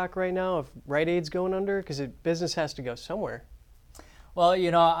Walgreens stock right now if Rite Aid's going under? Because business has to go somewhere. Well,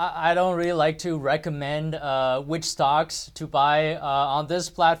 you know, I don't really like to recommend which stocks to buy on this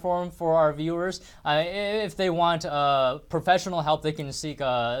platform for our viewers. If they want professional help, they can seek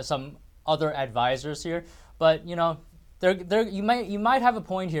some other advisors here. But, you know, you might have a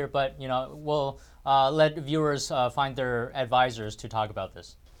point here, but, you know, we'll let viewers find their advisors to talk about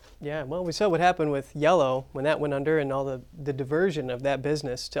this. Yeah, well, we saw what happened with Yellow when that went under and all the diversion of that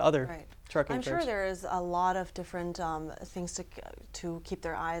business to other trucking firms. I'm sure there is a lot of different things to keep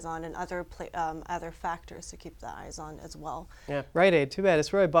their eyes on and other factors to keep the eyes on as well. Yeah, Rite Aid, too bad.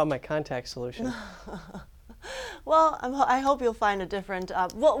 It's where I bought my contact solution. Well, I hope you'll find a different.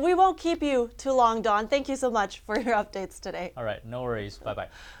 Well, we won't keep you too long, Don. Thank you so much for your updates today. All right, no worries. Bye-bye.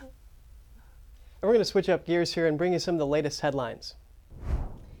 And we're going to switch up gears here and bring you some of the latest headlines.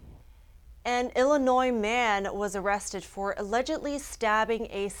 An Illinois man was arrested for allegedly stabbing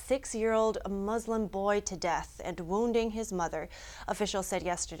a 6-year-old Muslim boy to death and wounding his mother. Officials said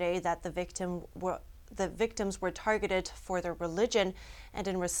yesterday that the victims were targeted for their religion and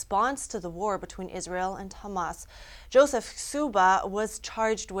in response to the war between Israel and Hamas. Joseph Suba was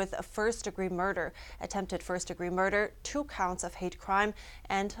charged with first-degree murder, attempted first-degree murder, 2 counts of hate crime,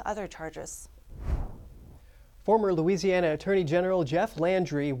 and other charges. Former Louisiana Attorney General Jeff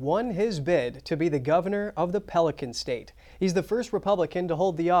Landry won his bid to be the governor of the Pelican State. He's the first Republican to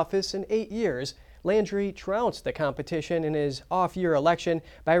hold the office in 8 years. Landry trounced the competition in his off-year election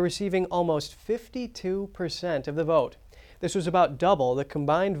by receiving almost 52% of the vote. This was about double the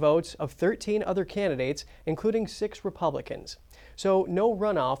combined votes of 13 other candidates, including 6 Republicans. So no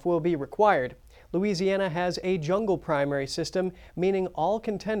runoff will be required. Louisiana has a jungle primary system, meaning all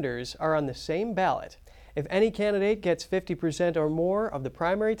contenders are on the same ballot. If any candidate gets 50% or more of the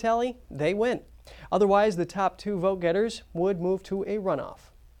primary tally, they win. Otherwise, the top 2 vote-getters would move to a runoff.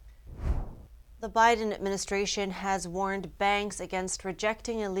 The Biden administration has warned banks against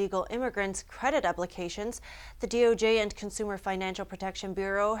rejecting illegal immigrants' credit applications. The DOJ and Consumer Financial Protection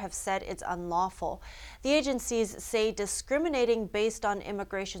Bureau have said it's unlawful. The agencies say discriminating based on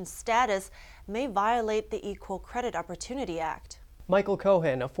immigration status may violate the Equal Credit Opportunity Act. Michael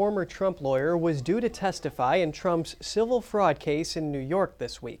Cohen, a former Trump lawyer, was due to testify in Trump's civil fraud case in New York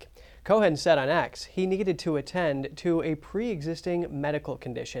this week. Cohen said on X he needed to attend to a pre-existing medical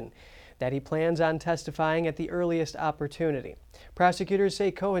condition, that he plans on testifying at the earliest opportunity. Prosecutors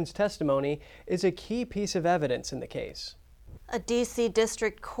say Cohen's testimony is a key piece of evidence in the case. A D.C.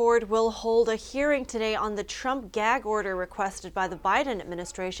 District Court will hold a hearing today on the Trump gag order requested by the Biden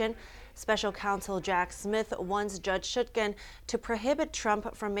administration. Special counsel Jack Smith wants Judge Shutkin to prohibit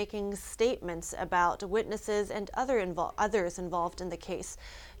Trump from making statements about witnesses and others involved in the case.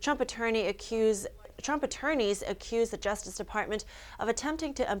 Trump attorneys accuse the Justice Department of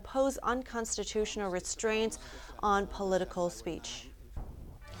attempting to impose unconstitutional restraints on political speech.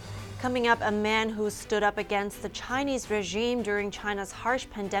 Coming up, a man who stood up against the Chinese regime during China's harsh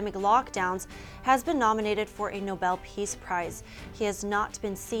pandemic lockdowns has been nominated for a Nobel Peace Prize. He has not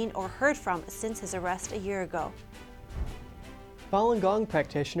been seen or heard from since his arrest a year ago. Falun Gong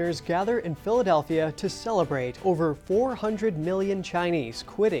practitioners gather in Philadelphia to celebrate over 400 million Chinese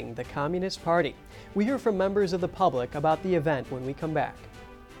quitting the Communist Party. We hear from members of the public about the event when we come back.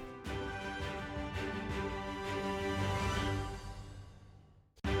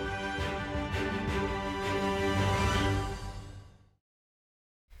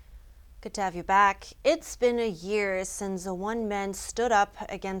 Good to have you back. It's been a year since one man stood up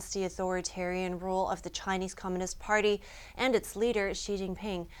against the authoritarian rule of the Chinese Communist Party and its leader, Xi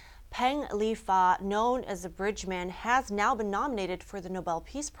Jinping. Peng Lifan, known as the Bridgeman, has now been nominated for the Nobel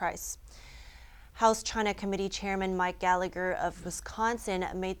Peace Prize. House China Committee Chairman Mike Gallagher of Wisconsin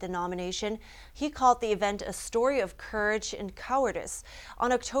made the nomination. He called the event a story of courage and cowardice.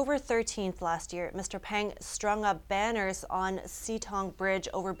 On October 13th last year, Mr. Peng strung up banners on Sitong Bridge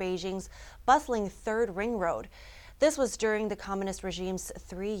over Beijing's bustling Third Ring Road. This was during the communist regime's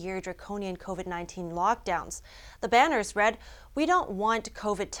 3-year draconian COVID-19 lockdowns. The banners read, "We don't want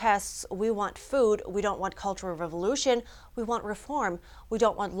COVID tests, we want food. We don't want cultural revolution, we want reform. We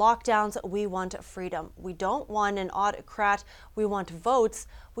don't want lockdowns, we want freedom. We don't want an autocrat, we want votes.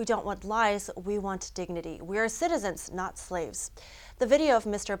 We don't want lies, we want dignity. We are citizens, not slaves." The video of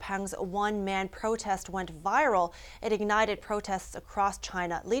Mr. Peng's one-man protest went viral. It ignited protests across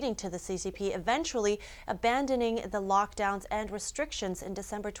China, leading to the CCP eventually abandoning the lockdowns and restrictions in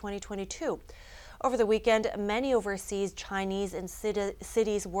December 2022. Over the weekend, many overseas Chinese in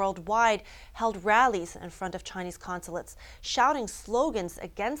cities worldwide held rallies in front of Chinese consulates, shouting slogans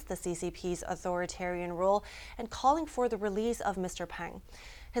against the CCP's authoritarian rule and calling for the release of Mr. Peng.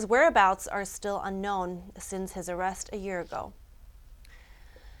 His whereabouts are still unknown since his arrest a year ago.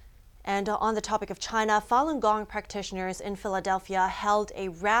 And on the topic of China, Falun Gong practitioners in Philadelphia held a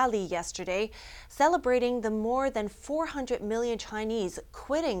rally yesterday celebrating the more than 400 million Chinese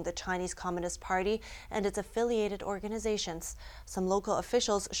quitting the Chinese Communist Party and its affiliated organizations. Some local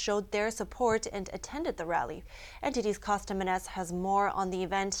officials showed their support and attended the rally. NTD's Costa Menez has more on the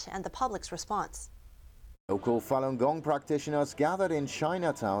event and the public's response. Local Falun Gong practitioners gathered in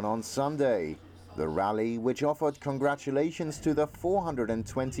Chinatown on Sunday. The rally, which offered congratulations to the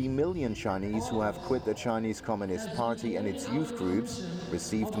 420 million Chinese who have quit the Chinese Communist Party and its youth groups,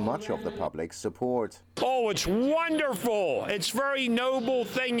 received much of the public's support. Oh, it's wonderful. It's a very noble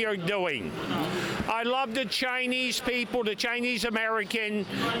thing you're doing. I love the Chinese people, the Chinese American,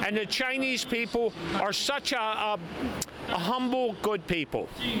 and the Chinese people are such a humble, good people.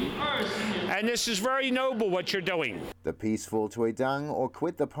 And this is very noble what you're doing. The peaceful Tuidang or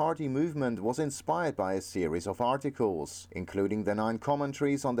Quit the Party movement was inspired by a series of articles, including the 9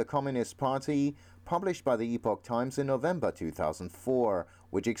 commentaries on the Communist Party published by the Epoch Times in November 2004,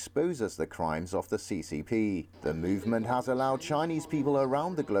 which exposes the crimes of the CCP. The movement has allowed Chinese people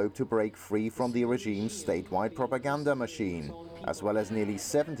around the globe to break free from the regime's statewide propaganda machine, as well as nearly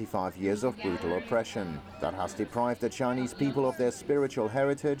 75 years of brutal oppression that has deprived the Chinese people of their spiritual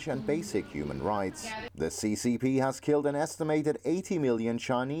heritage and basic human rights. The CCP has killed an estimated 80 million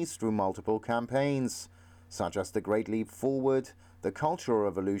Chinese through multiple campaigns, such as the Great Leap Forward, the Cultural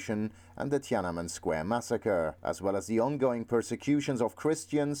Revolution, and the Tiananmen Square massacre, as well as the ongoing persecutions of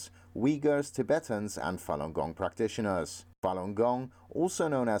Christians, Uyghurs, Tibetans, and Falun Gong practitioners. Falun Gong, also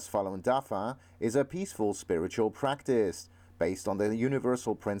known as Falun Dafa, is a peaceful spiritual practice based on the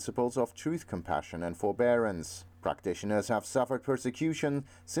universal principles of truth, compassion, and forbearance. Practitioners have suffered persecution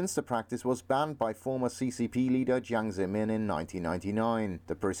since the practice was banned by former CCP leader Jiang Zemin in 1999.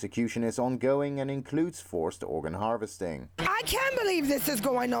 The persecution is ongoing and includes forced organ harvesting. I can't believe this is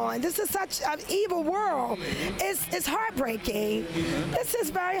going on. This is such an evil world. It's heartbreaking. This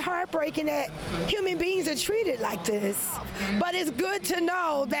is very heartbreaking that human beings are treated like this. But it's good to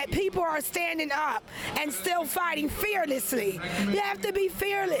know that people are standing up and still fighting fearlessly. You have to be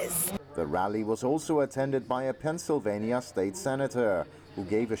fearless. The rally was also attended by a Pennsylvania state senator who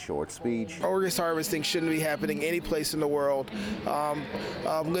gave a short speech. Organ harvesting shouldn't be happening any place in the world.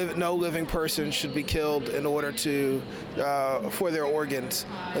 No living person should be killed in order to for their organs.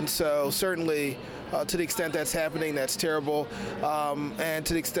 And so certainly to the extent that's happening, that's terrible. And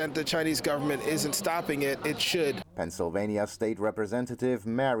to the extent the Chinese government isn't stopping it, it should. Pennsylvania State Representative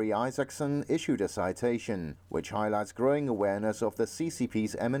Mary Isaacson issued a citation, which highlights growing awareness of the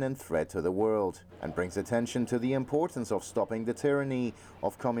CCP's imminent threat to the world and brings attention to the importance of stopping the tyranny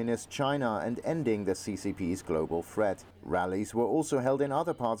of communist China and ending the CCP's global threat. Rallies were also held in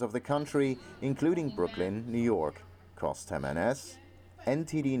other parts of the country, including Brooklyn, New York. Kost Jimenez,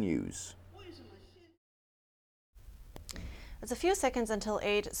 NTD News. It's a few seconds until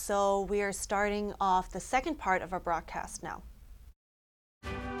 8, so we are starting off the second part of our broadcast now.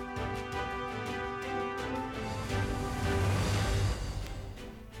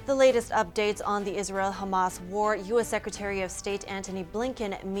 The latest updates on the Israel-Hamas war. U.S. Secretary of State Antony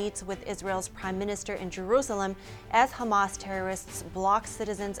Blinken meets with Israel's Prime Minister in Jerusalem as Hamas terrorists block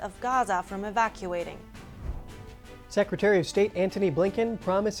citizens of Gaza from evacuating. Secretary of State Antony Blinken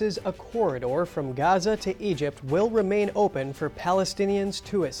promises a corridor from Gaza to Egypt will remain open for Palestinians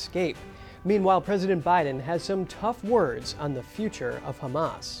to escape. Meanwhile, President Biden has some tough words on the future of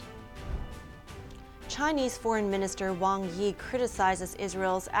Hamas. Chinese Foreign Minister Wang Yi criticizes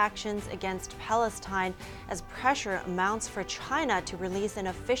Israel's actions against Palestine as pressure mounts for China to release an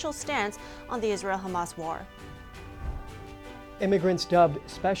official stance on the Israel-Hamas war. Immigrants dubbed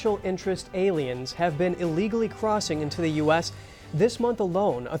special interest aliens have been illegally crossing into the U.S. This month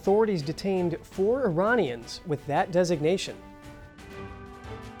alone, authorities detained 4 Iranians with that designation.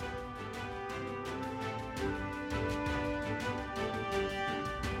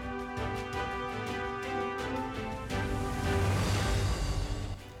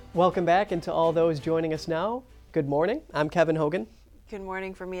 Welcome back, and to all those joining us now, good morning. I'm Kevin Hogan. Good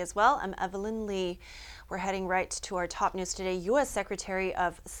morning from me as well. I'm Evelyn Lee. We're heading right to our top news today. U.S. Secretary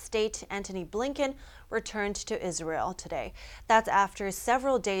of State Antony Blinken returned to Israel today. That's after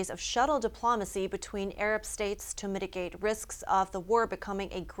several days of shuttle diplomacy between Arab states to mitigate risks of the war becoming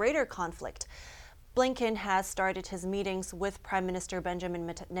a greater conflict. Blinken has started his meetings with Prime Minister Benjamin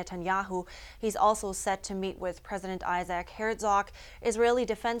Netanyahu. He's also set to meet with President Isaac Herzog, Israeli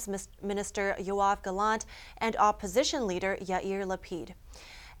Defense Minister Yoav Gallant, and opposition leader Yair Lapid.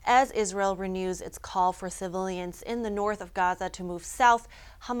 As Israel renews its call for civilians in the north of Gaza to move south,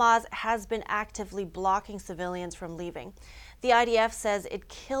 Hamas has been actively blocking civilians from leaving. The IDF says it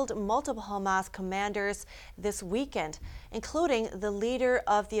killed multiple Hamas commanders this weekend, including the leader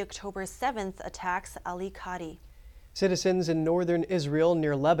of the October 7th attacks, Ali Khadi. Citizens in northern Israel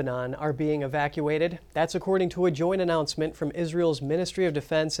near Lebanon are being evacuated. That's according to a joint announcement from Israel's Ministry of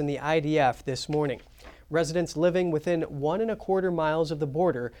Defense and the IDF this morning. Residents living within 1.25 miles of the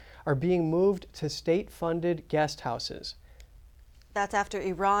border are being moved to state-funded guest houses. That's after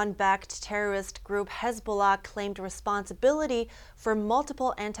Iran-backed terrorist group Hezbollah claimed responsibility for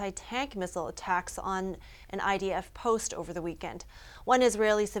multiple anti-tank missile attacks on an IDF post over the weekend. One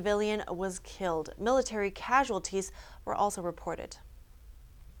Israeli civilian was killed. Military casualties were also reported.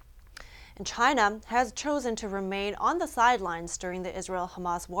 And China has chosen to remain on the sidelines during the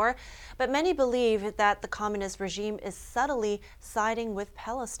Israel-Hamas war, but many believe that the communist regime is subtly siding with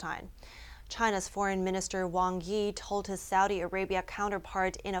Palestine. China's Foreign Minister Wang Yi told his Saudi Arabia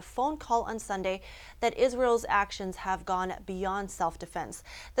counterpart in a phone call on Sunday that Israel's actions have gone beyond self-defense.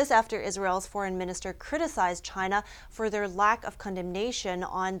 This after Israel's foreign minister criticized China for their lack of condemnation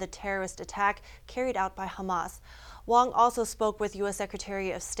on the terrorist attack carried out by Hamas. Wang also spoke with U.S.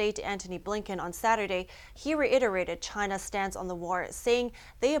 Secretary of State Antony Blinken on Saturday. He reiterated China's stance on the war, saying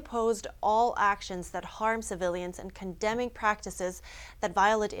they opposed all actions that harm civilians and condemning practices that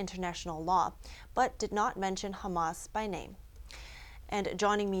violate international law, but did not mention Hamas by name. And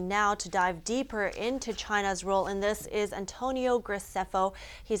joining me now to dive deeper into China's role in this is Antonio Graceffo.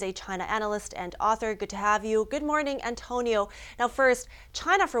 He's a China analyst and author. Good to have you. Good morning, Antonio. Now first,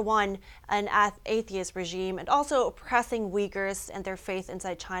 China, for one, an atheist regime and also oppressing Uyghurs and their faith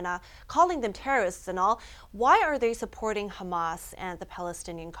inside China, calling them terrorists and all. Why are they supporting Hamas and the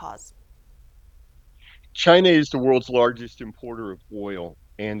Palestinian cause? China is the world's largest importer of oil,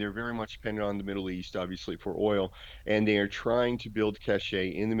 and they're very much dependent on the Middle East, obviously, for oil. And they are trying to build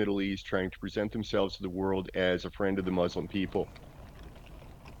cachet in the Middle East, trying to present themselves to the world as a friend of the Muslim people.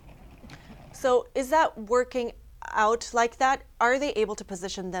 So is that working out like that? Are they able to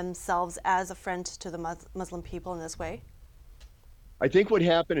position themselves as a friend to the Muslim people in this way? I think what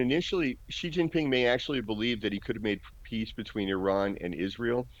happened initially, Xi Jinping may actually have believed that he could have made peace between Iran and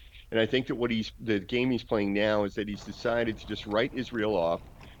Israel. And I think that the game he's playing now is that he's decided to just write Israel off,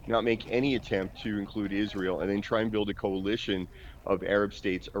 not make any attempt to include Israel, and then try and build a coalition of Arab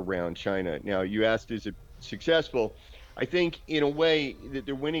states around China. Now, you asked, is it successful? I think in a way that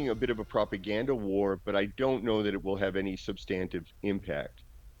they're winning a bit of a propaganda war, but I don't know that it will have any substantive impact.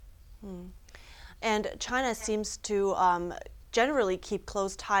 And China seems to generally keep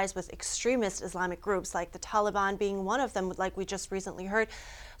close ties with extremist Islamic groups, like the Taliban being one of them, like we just recently heard.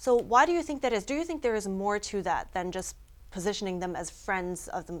 So why do you think that is? Do you think there is more to that than just positioning them as friends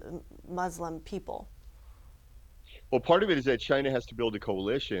of the Muslim people? Well, part of it is that China has to build a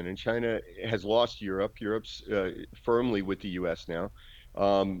coalition, and China has lost Europe. Europe's firmly with the U.S. now.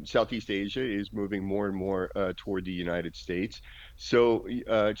 Southeast Asia is moving more and more toward the United States. So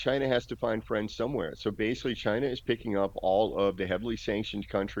China has to find friends somewhere. So basically, China is picking up all of the heavily sanctioned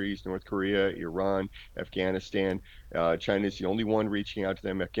countries, North Korea, Iran, Afghanistan. China is the only one reaching out to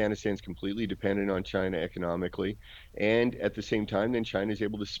them. Afghanistan is completely dependent on China economically. And at the same time, then China is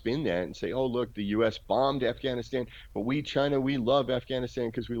able to spin that and say, oh, look, the U.S. bombed Afghanistan, but we, China, we love Afghanistan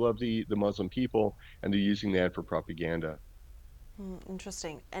because we love the Muslim people, and they're using that for propaganda.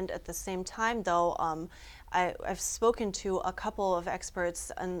 Interesting. And at the same time, though, I've spoken to a couple of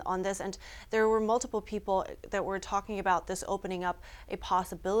experts on this, and there were multiple people that were talking about this opening up a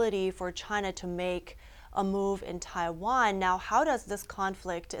possibility for China to make a move in Taiwan. Now, how does this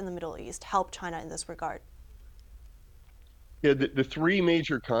conflict in the Middle East help China in this regard? Yeah, the three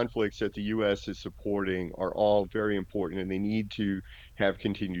major conflicts that the U.S. is supporting are all very important, and they need to have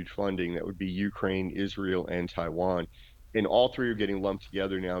continued funding. That would be Ukraine, Israel, and Taiwan. And all three are getting lumped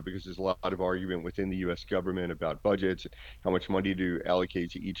together now because there's a lot of argument within the U.S. government about budgets, how much money to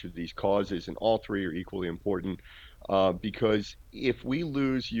allocate to each of these causes. And all three are equally important because if we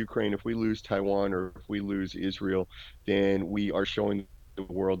lose Ukraine, if we lose Taiwan, or if we lose Israel, then we are showing the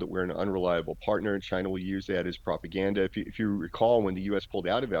world that we're an unreliable partner. And China will use that as propaganda. If you recall, when the U.S. pulled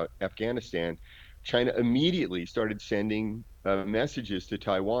out of Afghanistan, China immediately started sending messages to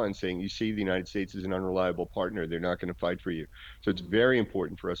Taiwan saying, you see, the United States is an unreliable partner. They're not going to fight for you. So it's very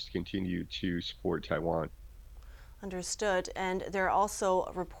important for us to continue to support Taiwan. Understood. And there are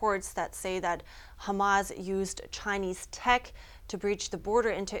also reports that say that Hamas used Chinese tech to breach the border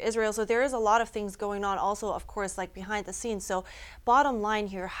into Israel. So there is a lot of things going on also, of course, like behind the scenes. So bottom line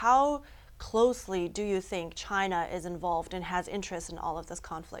here, how closely do you think China is involved and has interest in all of this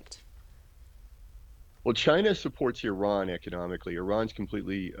conflict? Well, China supports Iran economically. Iran's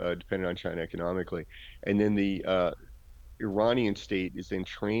completely dependent on China economically. And then the Iranian state is then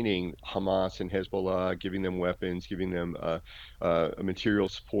training Hamas and Hezbollah, giving them weapons, giving them material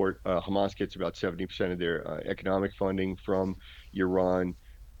support. Hamas gets about 70% of their economic funding from Iran.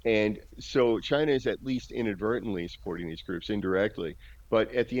 And so China is at least inadvertently supporting these groups indirectly.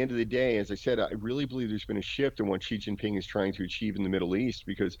 But at the end of the day, as I said, I really believe there's been a shift in what Xi Jinping is trying to achieve in the Middle East,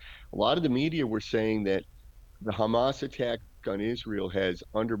 because a lot of the media were saying that the Hamas attack on Israel has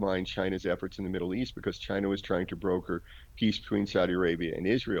undermined China's efforts in the Middle East because China was trying to broker peace between Saudi Arabia and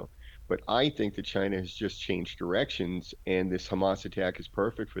Israel. But I think that China has just changed directions, and this Hamas attack is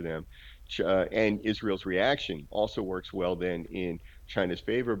perfect for them. And Israel's reaction also works well then in China's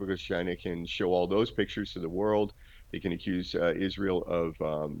favor because China can show all those pictures to the world. They can accuse Israel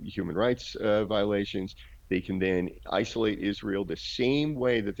of human rights violations. They can then isolate Israel the same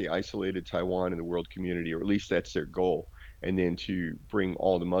way that they isolated Taiwan in the world community, or at least that's their goal, and then to bring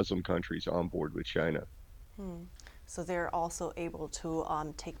all the Muslim countries on board with China. So they're also able to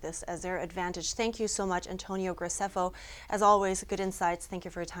take this as their advantage. Thank you so much, Antonio Graceffo. As always, good insights. Thank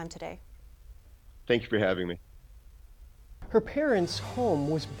you for your time today. Thank you for having me. Her parents' home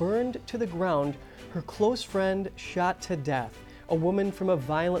was burned to the ground, her close friend shot to death. A woman from a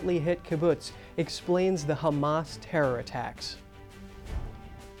violently hit kibbutz explains the Hamas terror attacks.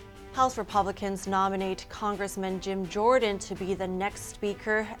 House Republicans nominate Congressman Jim Jordan to be the next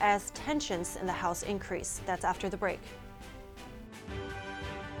speaker as tensions in the House increase. That's after the break.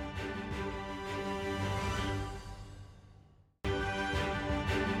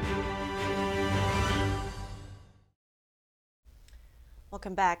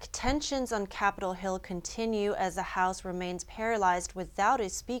 Welcome back. Tensions on Capitol Hill continue as the House remains paralyzed without a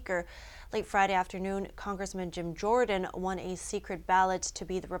speaker. Late Friday afternoon, Congressman Jim Jordan won a secret ballot to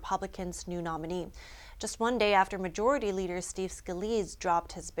be the Republicans' new nominee, just one day after Majority Leader Steve Scalise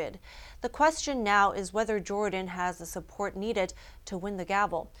dropped his bid. The question now is whether Jordan has the support needed to win the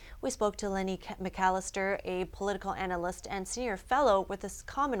gavel. We spoke to Lenny McAllister, a political analyst and senior fellow with the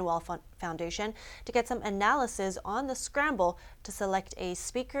Commonwealth Foundation, to get some analysis on the scramble to select a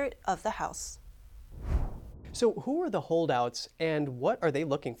Speaker of the House. So who are the holdouts and what are they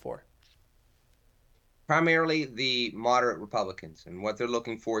looking for? Primarily the moderate Republicans, and what they're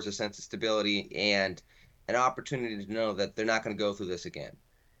looking for is a sense of stability and an opportunity to know that they're not going to go through this again.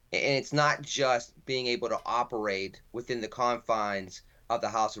 And it's not just being able to operate within the confines of the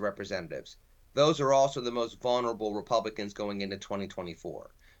House of Representatives. Those are also the most vulnerable Republicans going into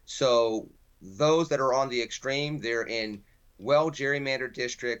 2024. So those that are on the extreme, they're in well gerrymandered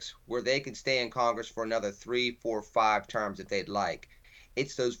districts where they can stay in Congress for another 3, 4, 5 terms if they'd like.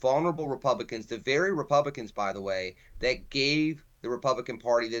 It's those vulnerable Republicans, the very Republicans, by the way, that gave the Republican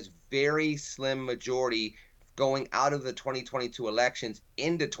Party this very slim majority going out of the 2022 elections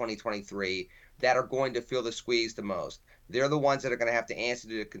into 2023 that are going to feel the squeeze the most. They're the ones that are going to have to answer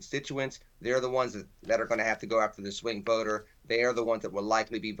to the constituents. They're the ones that are going to have to go after the swing voter. They are the ones that will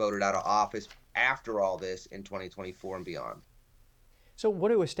likely be voted out of office after all this in 2024 and beyond. So what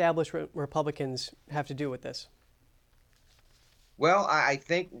do established Republicans have to do with this? Well, I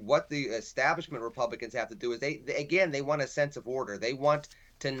think what the establishment Republicans have to do is they want a sense of order. They want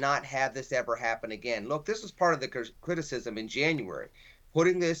to not have this ever happen again. Look, this was part of the criticism in January,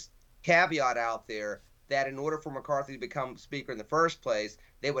 putting this caveat out there that in order for McCarthy to become Speaker in the first place,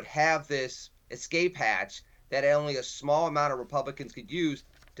 they would have this escape hatch that only a small amount of Republicans could use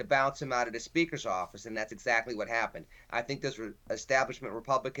to bounce him out of the Speaker's office, and that's exactly what happened. I think those establishment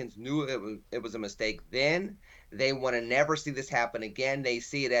Republicans knew it was a mistake then. They want to never see this happen again. They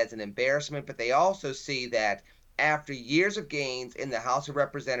see it as an embarrassment, but they also see that after years of gains in the House of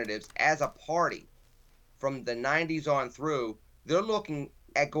Representatives as a party from the 90s on through, they're looking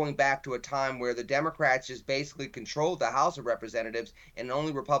at going back to a time where the Democrats just basically controlled the House of Representatives and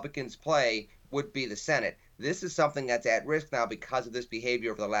only Republicans play would be the Senate. This is something that's at risk now because of this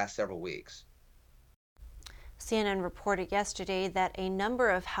behavior over the last several weeks. CNN reported yesterday that a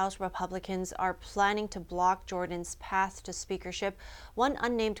number of House Republicans are planning to block Jordan's path to speakership. One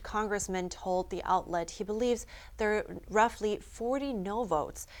unnamed congressman told the outlet he believes there are roughly 40 no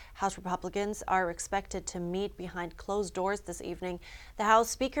votes. House Republicans are expected to meet behind closed doors this evening. The House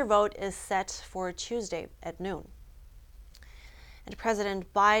Speaker vote is set for Tuesday at noon. And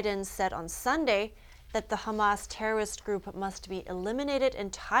President Biden said on Sunday that the Hamas terrorist group must be eliminated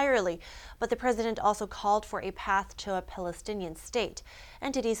entirely, but the president also called for a path to a Palestinian state.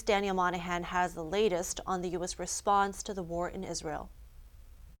 NTD's Daniel Monahan has the latest on the U.S. response to the war in Israel.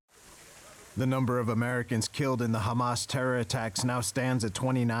 The number of Americans killed in the Hamas terror attacks now stands at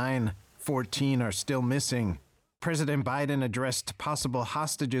 29. 14 are still missing. President Biden addressed possible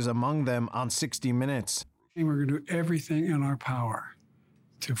hostages among them on 60 Minutes. And we're going to do everything in our power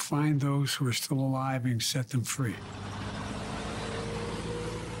to find those who are still alive and set them free.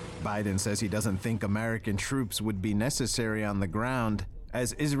 Biden says he doesn't think American troops would be necessary on the ground,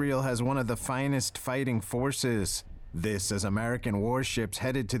 as Israel has one of the finest fighting forces. This as American warships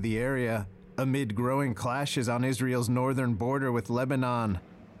headed to the area amid growing clashes on Israel's northern border with Lebanon.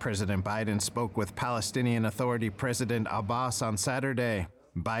 President Biden spoke with Palestinian Authority President Abbas on Saturday.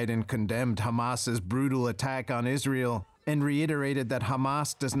 Biden condemned Hamas's brutal attack on Israel and reiterated that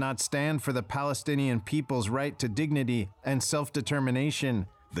Hamas does not stand for the Palestinian people's right to dignity and self-determination.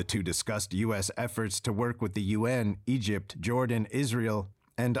 The two discussed U.S. efforts to work with the UN, Egypt, Jordan, Israel,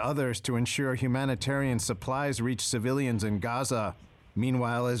 and others to ensure humanitarian supplies reach civilians in Gaza.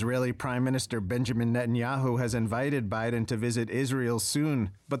 Meanwhile, Israeli Prime Minister Benjamin Netanyahu has invited Biden to visit Israel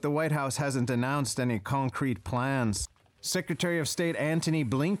soon, but the White House hasn't announced any concrete plans. Secretary of State Antony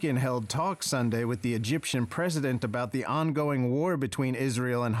Blinken held talks Sunday with the Egyptian president about the ongoing war between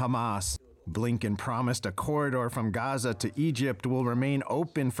Israel and Hamas. Blinken promised a corridor from Gaza to Egypt will remain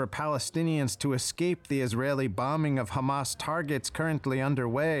open for Palestinians to escape the Israeli bombing of Hamas targets currently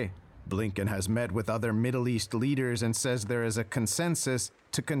underway. Blinken has met with other Middle East leaders and says there is a consensus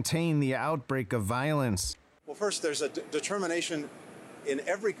to contain the outbreak of violence. Well, first, there's a determination in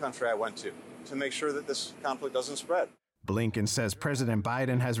every country I went to make sure that this conflict doesn't spread. Blinken says President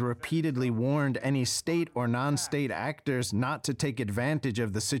Biden has repeatedly warned any state or non-state actors not to take advantage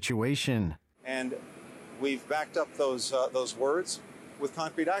of the situation. And we've backed up those words with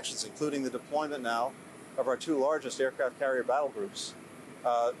concrete actions, including the deployment now of our two largest aircraft carrier battle groups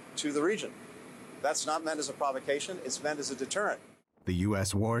to the region. That's not meant as a provocation, it's meant as a deterrent. The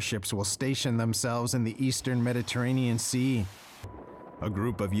U.S. warships will station themselves in the eastern Mediterranean Sea. A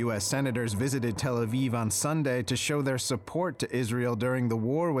group of U.S. senators visited Tel Aviv on Sunday to show their support to Israel during the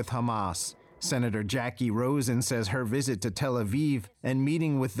war with Hamas. Senator Jackie Rosen says her visit to Tel Aviv and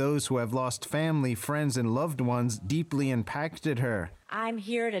meeting with those who have lost family, friends, and loved ones deeply impacted her. I'm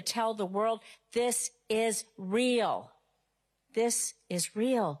here to tell the world this is real. This is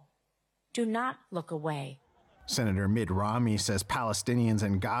real. Do not look away. Senator Mitt Romney says Palestinians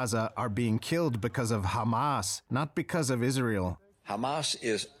in Gaza are being killed because of Hamas, not because of Israel. Hamas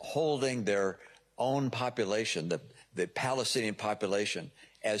is holding their own population, the Palestinian population,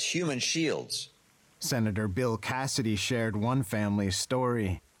 as human shields. Senator Bill Cassidy shared one family's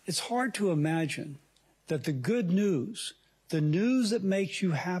story. It's hard to imagine that the good news, the news that makes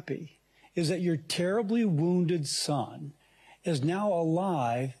you happy, is that your terribly wounded son is now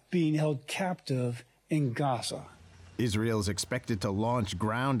alive being held captive in Gaza. Israel is expected to launch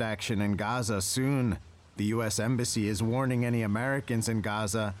ground action in Gaza soon. The U.S. Embassy is warning any Americans in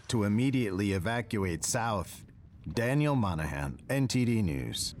Gaza to immediately evacuate south. Daniel Monahan, NTD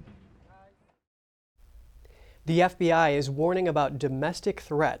News. The FBI is warning about domestic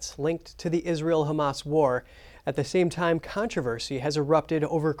threats linked to the Israel-Hamas war. At the same time, controversy has erupted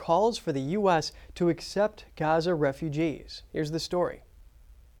over calls for the U.S. to accept Gaza refugees. Here's the story.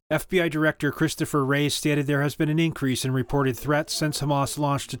 FBI Director Christopher Wray stated there has been an increase in reported threats since Hamas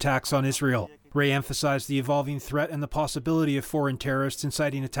launched attacks on Israel. Wray emphasized the evolving threat and the possibility of foreign terrorists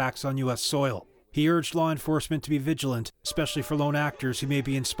inciting attacks on U.S. soil. He urged law enforcement to be vigilant, especially for lone actors who may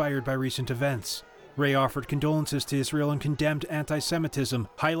be inspired by recent events. Wray offered condolences to Israel and condemned anti-Semitism,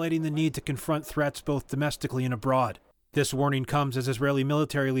 highlighting the need to confront threats both domestically and abroad. This warning comes as Israeli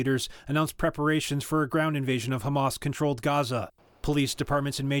military leaders announced preparations for a ground invasion of Hamas-controlled Gaza. Police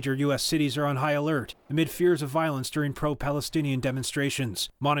departments in major U.S. cities are on high alert amid fears of violence during pro-Palestinian demonstrations,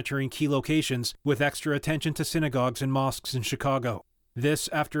 monitoring key locations with extra attention to synagogues and mosques in Chicago. This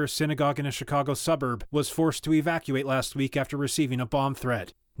after a synagogue in a Chicago suburb was forced to evacuate last week after receiving a bomb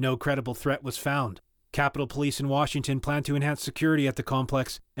threat. No credible threat was found. Capitol Police in Washington plan to enhance security at the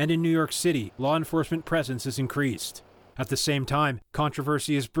complex, and in New York City, law enforcement presence is increased. At the same time,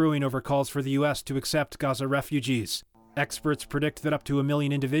 controversy is brewing over calls for the U.S. to accept Gaza refugees. Experts predict that up to 1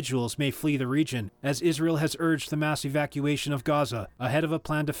 million individuals may flee the region, as Israel has urged the mass evacuation of Gaza ahead of a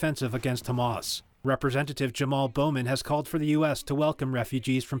planned offensive against Hamas. Representative Jamal Bowman has called for the U.S. to welcome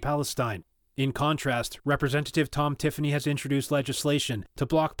refugees from Palestine. In contrast, Representative Tom Tiffany has introduced legislation to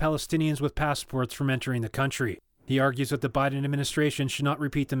block Palestinians with passports from entering the country. He argues that the Biden administration should not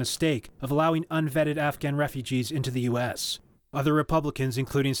repeat the mistake of allowing unvetted Afghan refugees into the U.S. Other Republicans,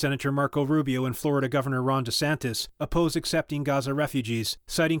 including Senator Marco Rubio and Florida Governor Ron DeSantis, oppose accepting Gaza refugees,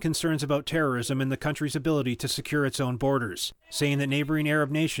 citing concerns about terrorism and the country's ability to secure its own borders, saying that neighboring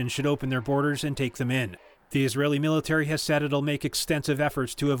Arab nations should open their borders and take them in. The Israeli military has said it'll make extensive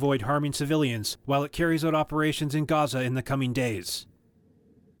efforts to avoid harming civilians while it carries out operations in Gaza in the coming days.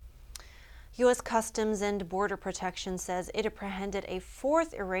 U.S. Customs and Border Protection says it apprehended a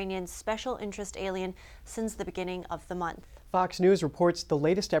fourth Iranian special interest alien since the beginning of the month. Fox News reports the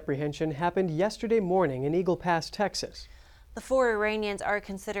latest apprehension happened yesterday morning in Eagle Pass, Texas. The 4 Iranians are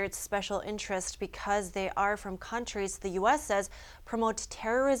considered special interest because they are from countries the U.S. says promote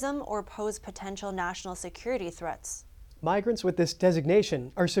terrorism or pose potential national security threats. Migrants with this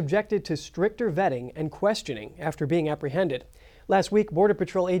designation are subjected to stricter vetting and questioning after being apprehended. Last week, Border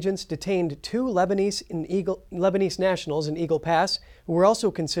Patrol agents detained 2 Lebanese nationals in Eagle Pass who were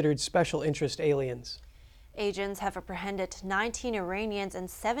also considered special interest aliens. Agents have apprehended 19 Iranians and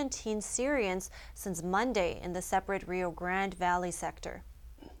 17 Syrians since Monday in the separate Rio Grande Valley sector.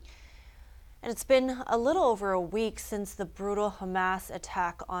 And it's been a little over a week since the brutal Hamas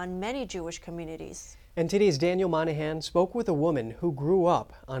attack on many Jewish communities. NTD's Daniel Monahan spoke with a woman who grew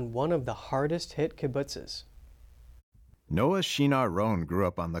up on one of the hardest hit kibbutzes. Noah Shinar Ron grew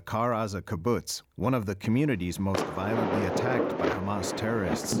up on the Kfar Aza kibbutz, one of the communities most violently attacked by Hamas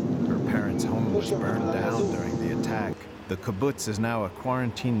terrorists. Her parents' home was burned down during the attack. The kibbutz is now a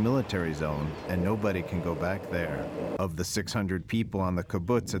quarantine military zone, and nobody can go back there. Of the 600 people on the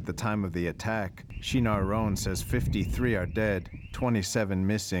kibbutz at the time of the attack, Shinar Ron says 53 are dead, 27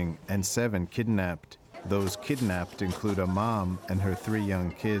 missing, and 7 kidnapped. Those kidnapped include a mom and her 3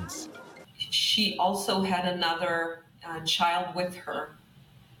 young kids. She also had another child with her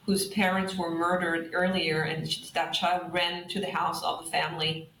whose parents were murdered earlier, and that child ran to the house of the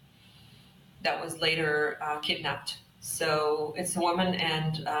family that was later kidnapped. So it's a woman,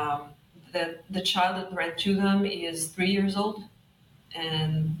 and the child that ran to them is 3 years old,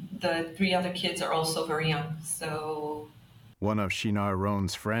 and the 3 other kids are also very young. So one of Shinar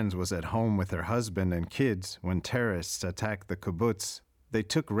Ron's friends was at home with her husband and kids when terrorists attacked the kibbutz. They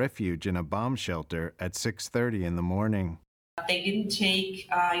took refuge in a bomb shelter at 6:30 in the morning. They didn't take,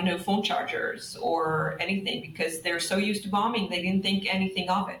 phone chargers or anything because they're so used to bombing, they didn't think anything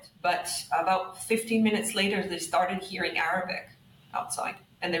of it. But about 15 minutes later, they started hearing Arabic outside,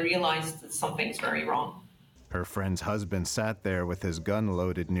 and they realized that something's very wrong. Her friend's husband sat there with his gun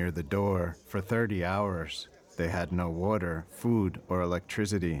loaded near the door for 30 hours. They had no water, food, or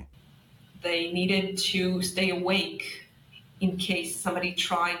electricity. They needed to stay awake in case somebody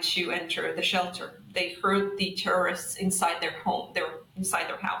tried to enter the shelter. They heard the terrorists inside their home. They were inside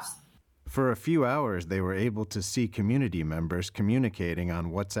their house. For a few hours, they were able to see community members communicating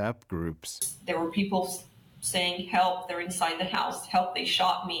on WhatsApp groups. There were people saying, "Help, they're inside the house. Help, they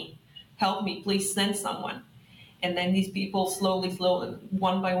shot me. Help me, please send someone." And then these people slowly,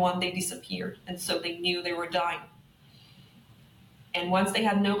 one by one, they disappeared. And so they knew they were dying. And once they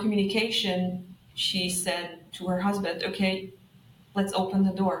had no communication, she said to her husband, "Okay, let's open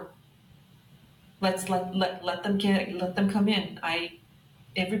the door. Let's let them come in.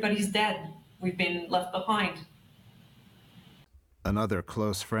 Everybody's dead. We've been left behind." Another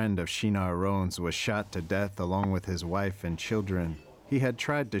close friend of Shinar Ron's was shot to death along with his wife and children. He had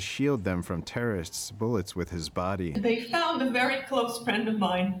tried to shield them from terrorists' bullets with his body. They found a very close friend of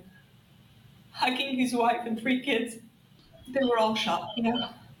mine hugging his wife and 3 kids. They were all shot. Yeah,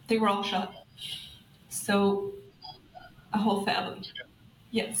 they were all shot. So, a whole family.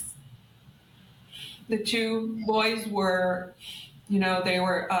 Yes. The 2 boys were, they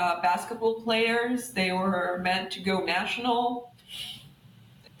were basketball players. They were meant to go national.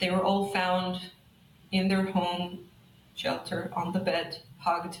 They were all found in their home shelter on the bed,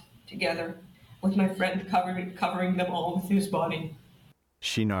 hugged together, with my friend covering them all with his body.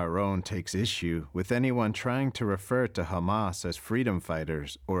 Shinar Ron takes issue with anyone trying to refer to Hamas as freedom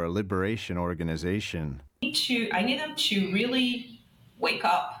fighters or a liberation organization. I need them to really wake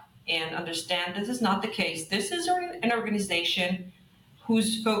up and understand this is not the case. This is an organization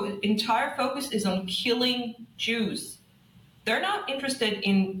whose entire focus is on killing Jews. They're not interested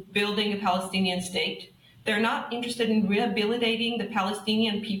in building a Palestinian state. They're not interested in rehabilitating the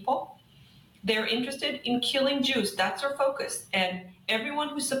Palestinian people. They're interested in killing Jews. That's their focus. And everyone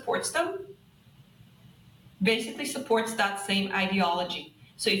who supports them basically supports that same ideology.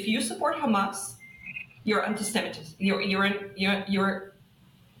 So if you support Hamas, you're anti-Semitism. You're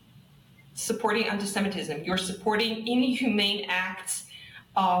supporting anti-Semitism. You're supporting inhumane acts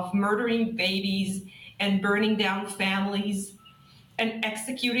of murdering babies and burning down families and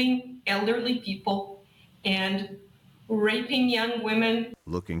executing elderly people and raping young women.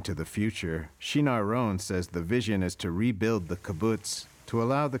 Looking to the future, Shinar Ron says the vision is to rebuild the kibbutz, to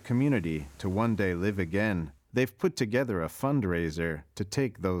allow the community to one day live again. They've put together a fundraiser to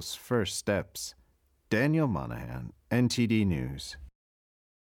take those first steps. Daniel Monahan, NTD News.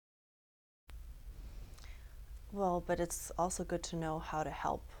 Well, but it's also good to know how to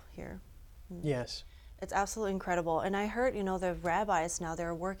help here. Yes. It's absolutely incredible. And I heard, the rabbis now,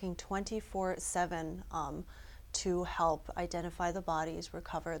 they're working 24/7 to help identify the bodies,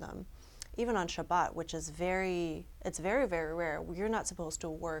 recover them, even on Shabbat, which is very, very rare. You're not supposed to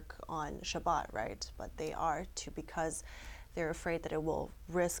work on Shabbat, right? But they are because they're afraid that it will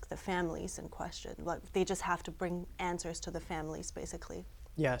risk the families in question. Like, they just have to bring answers to the families, basically.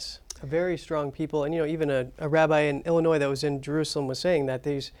 Yes, a very strong people. And, you know, even a rabbi in Illinois that was in Jerusalem was saying that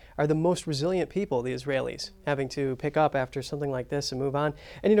these are the most resilient people, the Israelis, having to pick up after something like this and move on.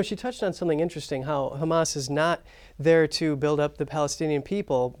 And, you know, she touched on something interesting, how Hamas is not there to build up the Palestinian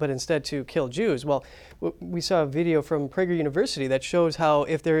people, but instead to kill Jews. Well, we saw a video from Prager University that shows how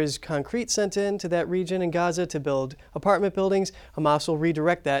if there is concrete sent into that region in Gaza to build apartment buildings, Hamas will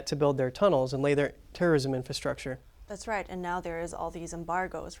redirect that to build their tunnels and lay their terrorism infrastructure. That's right, and now there is all these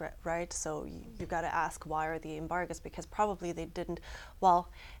embargoes, right? So you got to ask, why are the embargoes? Because probably they didn't,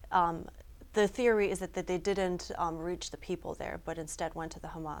 well, the theory is that they didn't reach the people there, but instead went to the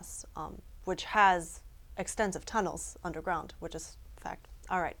Hamas, which has extensive tunnels underground, which is a fact.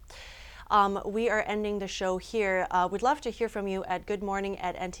 All right. We are ending the show here. We'd love to hear from you at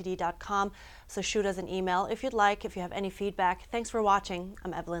goodmorning@ntd.com, so shoot us an email if you'd like, if you have any feedback. Thanks for watching.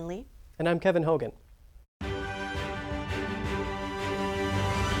 I'm Evelyn Lee. And I'm Kevin Hogan.